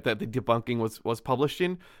magazine that the debunking was published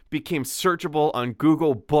in, became searchable on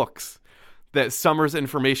Google Books, that Summers'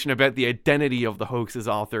 information about the identity of the hoax's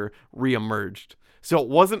author reemerged. So it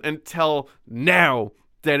wasn't until now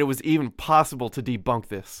that it was even possible to debunk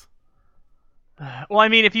this. Well, I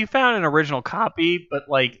mean, if you found an original copy, but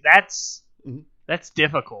like that's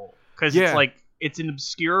difficult because it's like it's an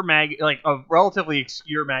obscure like a relatively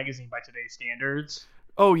obscure magazine by today's standards.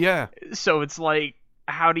 Oh yeah. So it's like,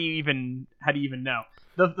 how do you even know?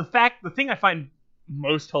 The thing I find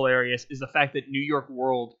most hilarious is the fact that New York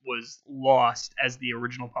World was lost as the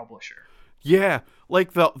original publisher. Yeah,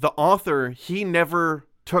 like the author, he never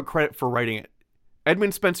took credit for writing it.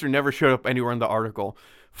 Edmund Spenser never showed up anywhere in the article.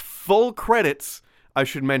 Full credits, I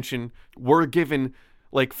should mention, were given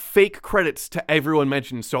like fake credits to everyone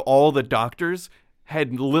mentioned. So all the doctors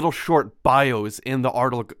had little short bios in the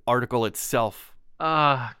article itself.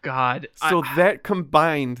 God. So that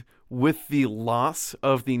combined with the loss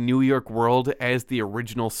of the New York World as the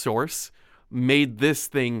original source made this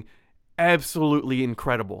thing absolutely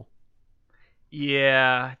incredible.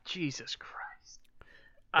 Yeah, Jesus Christ.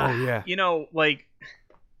 Oh, yeah. You know, like,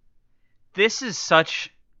 this is such,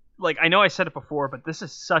 like, I know I said it before, but this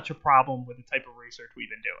is such a problem with the type of research we've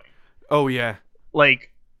been doing. Oh, yeah.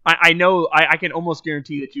 Like, I know, I can almost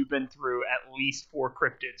guarantee that you've been through at least 4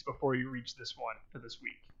 cryptids before you reach this one for this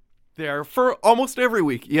week. There for almost every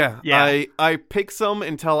week, yeah. I pick some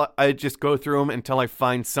until I just go through them until I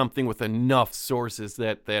find something with enough sources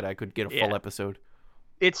that I could get a full episode.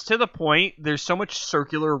 It's to the point, there's so much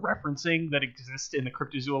circular referencing that exists in the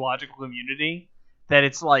cryptozoological community that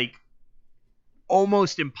it's like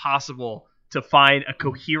almost impossible to find a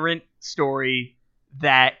coherent story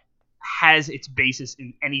that has its basis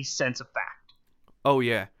in any sense of fact. Oh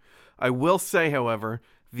yeah. I will say, however,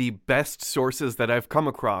 the best sources that I've come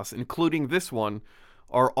across, including this one,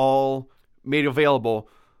 are all made available.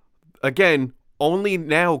 Again, only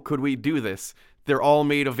now could we do this. They're all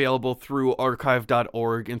made available through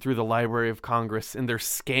archive.org and through the Library of Congress, and they're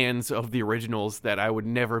scans of the originals that I would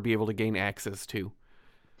never be able to gain access to.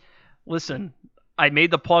 Listen, I made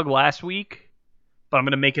the plug last week, but I'm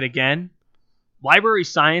going to make it again. Library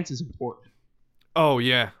science is important. Oh,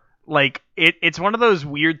 yeah. Like, it's one of those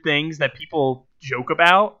weird things that people joke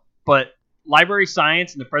about, but library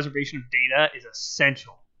science and the preservation of data is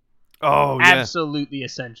essential. Oh, yeah. Absolutely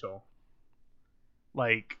essential.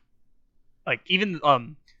 Like, like even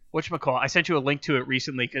whatchamacallit, I sent you a link to it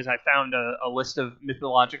recently because I found a list of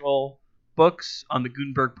mythological books on the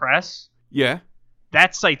Gutenberg Press. Yeah.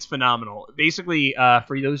 That site's phenomenal. Basically,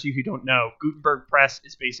 for those of you who don't know, Gutenberg Press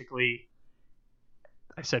is basically,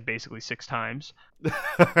 I said basically 6 times.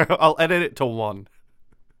 I'll edit it to 1.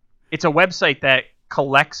 It's a website that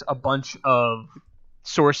collects a bunch of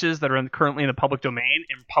sources that are currently in the public domain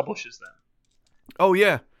and publishes them. Oh,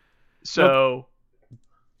 yeah. So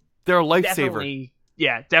they're a lifesaver.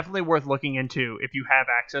 Definitely worth looking into if you have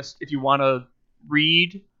access. If you want to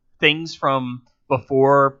read things from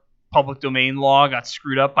before public domain law got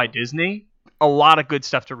screwed up by Disney, a lot of good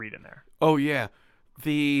stuff to read in there. Oh, yeah.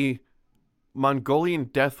 The Mongolian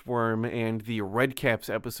Deathworm and the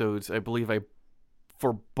Redcaps episodes, I believe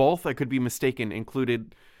for both, I could be mistaken,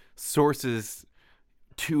 included sources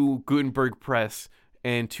to Gutenberg Press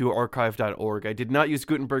and to archive.org. I did not use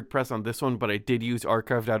Gutenberg Press on this one, but I did use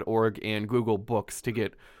archive.org and Google Books to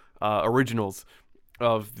get originals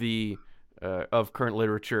of the of current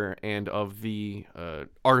literature and of the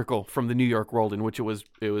article from the New York World in which it was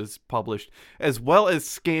published, as well as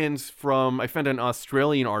scans from, I found an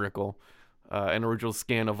Australian article, an original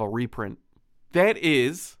scan of a reprint. That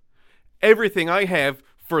is everything I have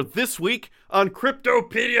for this week on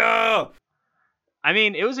Cryptopedia. I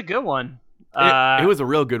mean, it was a good one. It was a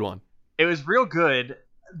real good one. It was real good.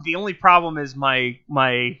 The only problem is I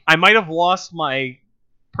might have lost my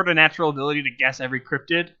preternatural ability to guess every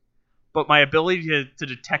cryptid, but my ability to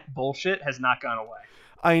detect bullshit has not gone away.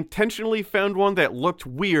 I intentionally found one that looked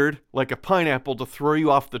weird, like a pineapple, to throw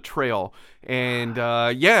you off the trail. And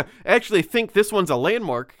actually I think this one's a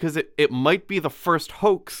landmark because it might be the first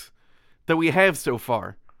hoax that we have so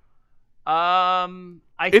far. I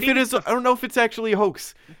don't know if it's actually a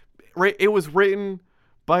hoax. Right, it was written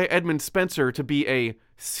by Edmund Spencer to be a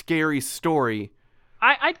scary story.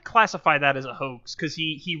 I'd classify that as a hoax because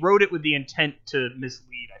he wrote it with the intent to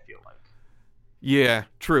mislead, I feel like. Yeah,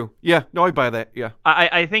 true. Yeah, no, I buy that. Yeah.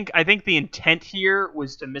 I think the intent here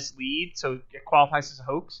was to mislead, so it qualifies as a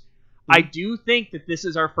hoax. Mm-hmm. I do think that this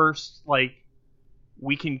is our first,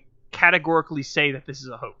 we can categorically say that this is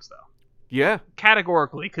a hoax, though. Yeah.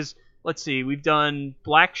 Categorically, because, let's see, we've done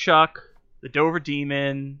Black Shuck, the Dover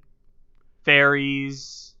Demon,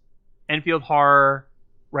 Fairies, Enfield Horror,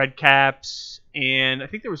 Redcaps, and I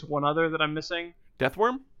think there was one other that I'm missing.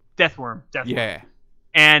 Deathworm. Yeah.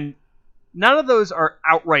 And none of those are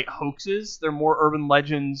outright hoaxes. They're more urban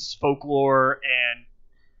legends, folklore, and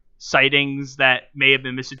sightings that may have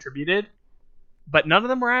been misattributed. But none of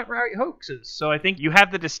them were outright hoaxes. So I think you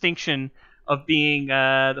have the distinction of being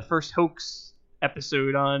the first hoax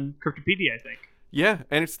episode on Cryptopedia, I think. Yeah,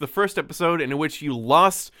 and it's the first episode in which you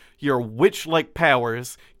lost your witch-like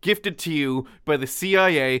powers gifted to you by the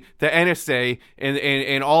CIA, the NSA,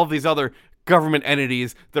 and all of these other government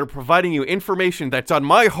entities that are providing you information that's on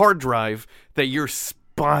my hard drive that you're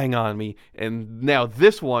spying on me. And now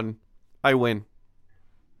this one, I win.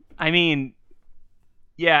 I mean,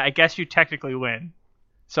 yeah, I guess you technically win.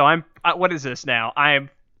 So what is this now? I am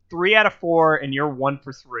 3 out of 4, and you're 1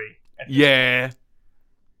 for 3. Yeah.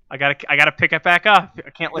 I gotta pick it back up. I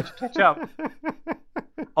can't let you catch up.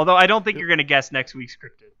 Although I don't think you're gonna guess next week's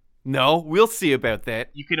cryptid. No, we'll see about that.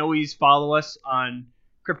 You can always follow us on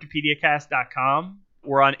CryptopediaCast.com.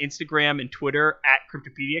 We're on Instagram and Twitter at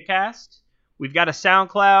CryptopediaCast. We've got a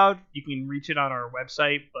SoundCloud. You can reach it on our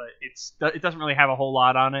website, but it doesn't really have a whole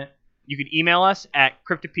lot on it. You can email us at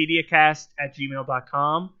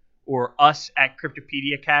CryptopediaCast@gmail.com or us at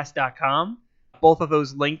CryptopediaCast.com. Both of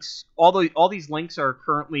those links, all these links are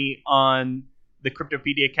currently on the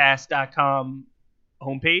CryptopediaCast.com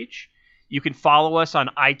homepage. You can follow us on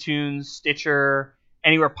iTunes, Stitcher,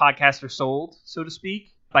 anywhere podcasts are sold, so to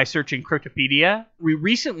speak, by searching Cryptopedia. We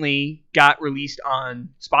recently got released on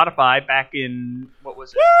Spotify back in,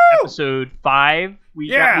 episode 5. We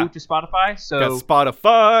got moved to Spotify. So got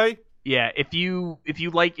Spotify. Yeah, if you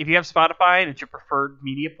have Spotify and it's your preferred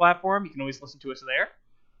media platform, you can always listen to us there.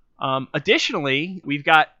 Additionally, we've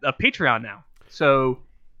got a Patreon now. So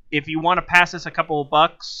if you want to pass us a couple of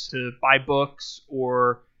bucks to buy books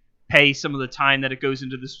or pay some of the time that it goes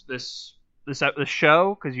into this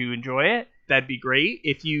show because you enjoy it, that'd be great.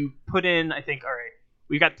 If you put in,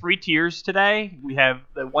 we've got 3 tiers today. We have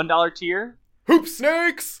the $1 tier. Hoop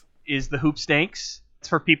Snakes! Is the Hoop Snakes. It's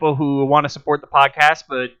for people who want to support the podcast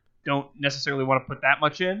but don't necessarily want to put that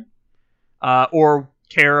much in or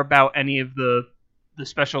care about any of the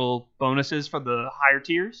special bonuses for the higher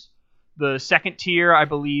tiers. The second tier, I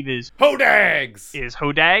believe, is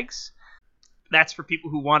Hodags. That's for people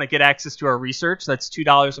who want to get access to our research. That's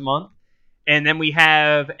 $2 a month. And then we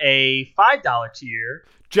have a $5 tier.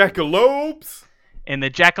 Jackalopes! And the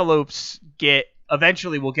jackalopes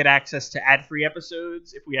eventually we'll get access to ad-free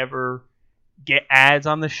episodes if we ever get ads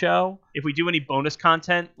on the show. If we do any bonus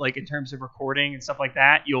content, like in terms of recording and stuff like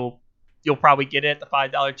that, you'll probably get it at the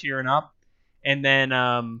 $5 tier and up. And then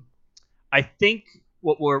I think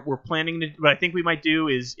what we're planning to, what I think we might do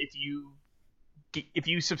is if you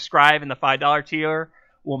subscribe in the $5 tier,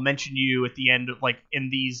 we'll mention you at the end of, like,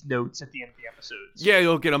 in these notes at the end of the episodes. Yeah,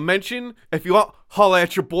 you'll get a mention. If you want, holla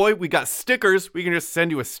at your boy. We got stickers. We can just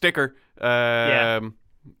send you a sticker. Yeah.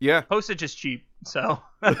 Postage is cheap, so.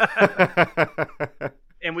 And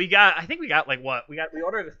I think we got like what? We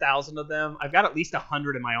ordered 1,000 of them. I've got at least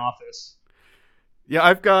 100 in my office. Yeah,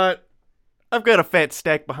 I've got a fat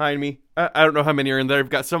stack behind me. I don't know how many are in there.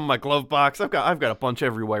 I've got some in my glove box. I've got a bunch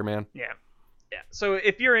everywhere, man. Yeah. So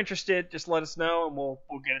if you're interested, just let us know and we'll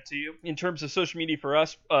get it to you. In terms of social media for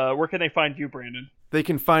us, where can they find you, Brandon? They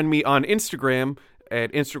can find me on Instagram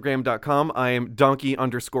at instagram.com. I am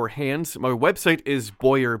donkey_hands. My website is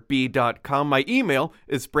boyerb.com. My email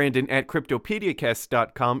is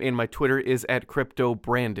brandon@cryptopediacast.com, and my Twitter is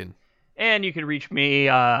 @cryptobrandon. And you can reach me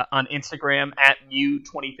on Instagram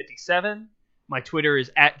 @mew2057. My Twitter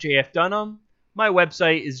is @jfdunham. My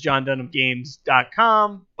website is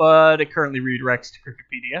johndunhamgames.com, but it currently redirects to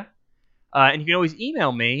Cryptopedia. And you can always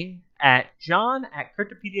email me at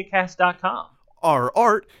john@cryptopediacast.com. Our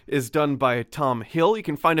art is done by Tom Hill. You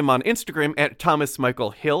can find him on Instagram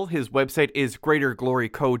 @ThomasMichaelHill. His website is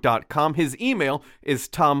greatergloryco.com. His email is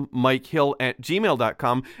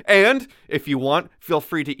tommikehill@gmail.com. And if you want, feel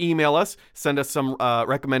free to email us. Send us some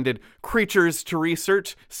recommended creatures to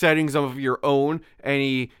research, settings of your own,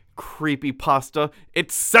 any creepypasta,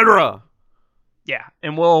 etc. Yeah,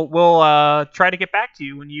 and we'll try to get back to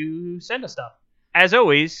you when you send us stuff. As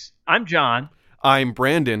always, I'm John. I'm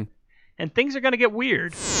Brandon. And things are going to get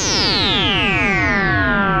weird.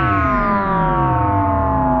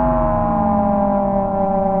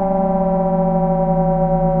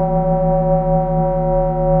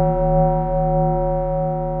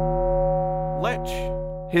 Lech,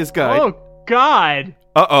 his guide. Oh, God.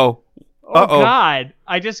 Uh-oh. Oh, God.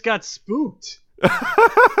 I just got spooked.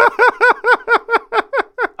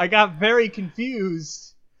 I got very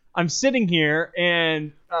confused. I'm sitting here,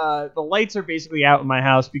 and the lights are basically out in my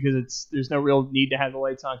house because there's no real need to have the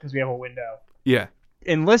lights on because we have a window. Yeah.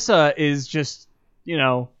 And Lissa is just,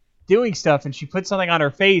 doing stuff, and she puts something on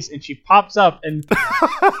her face, and she pops up, and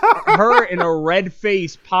her in a red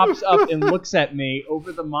face pops up and looks at me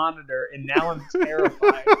over the monitor, and now I'm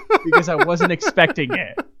terrified because I wasn't expecting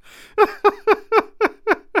it.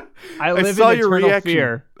 I live in eternal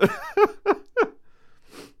fear.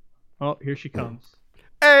 Oh, here she comes.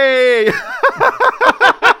 Hey!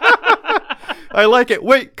 I like it.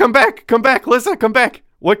 Wait, come back, Lissa, come back.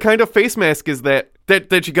 What kind of face mask is that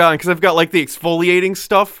you got on? Because I've got like the exfoliating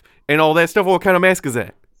stuff and all that stuff. What kind of mask is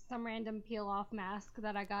that? Some random peel-off mask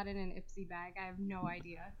that I got in an Ipsy bag. I have no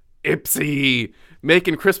idea. Ipsy!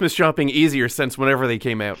 Making Christmas shopping easier since whenever they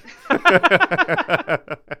came out.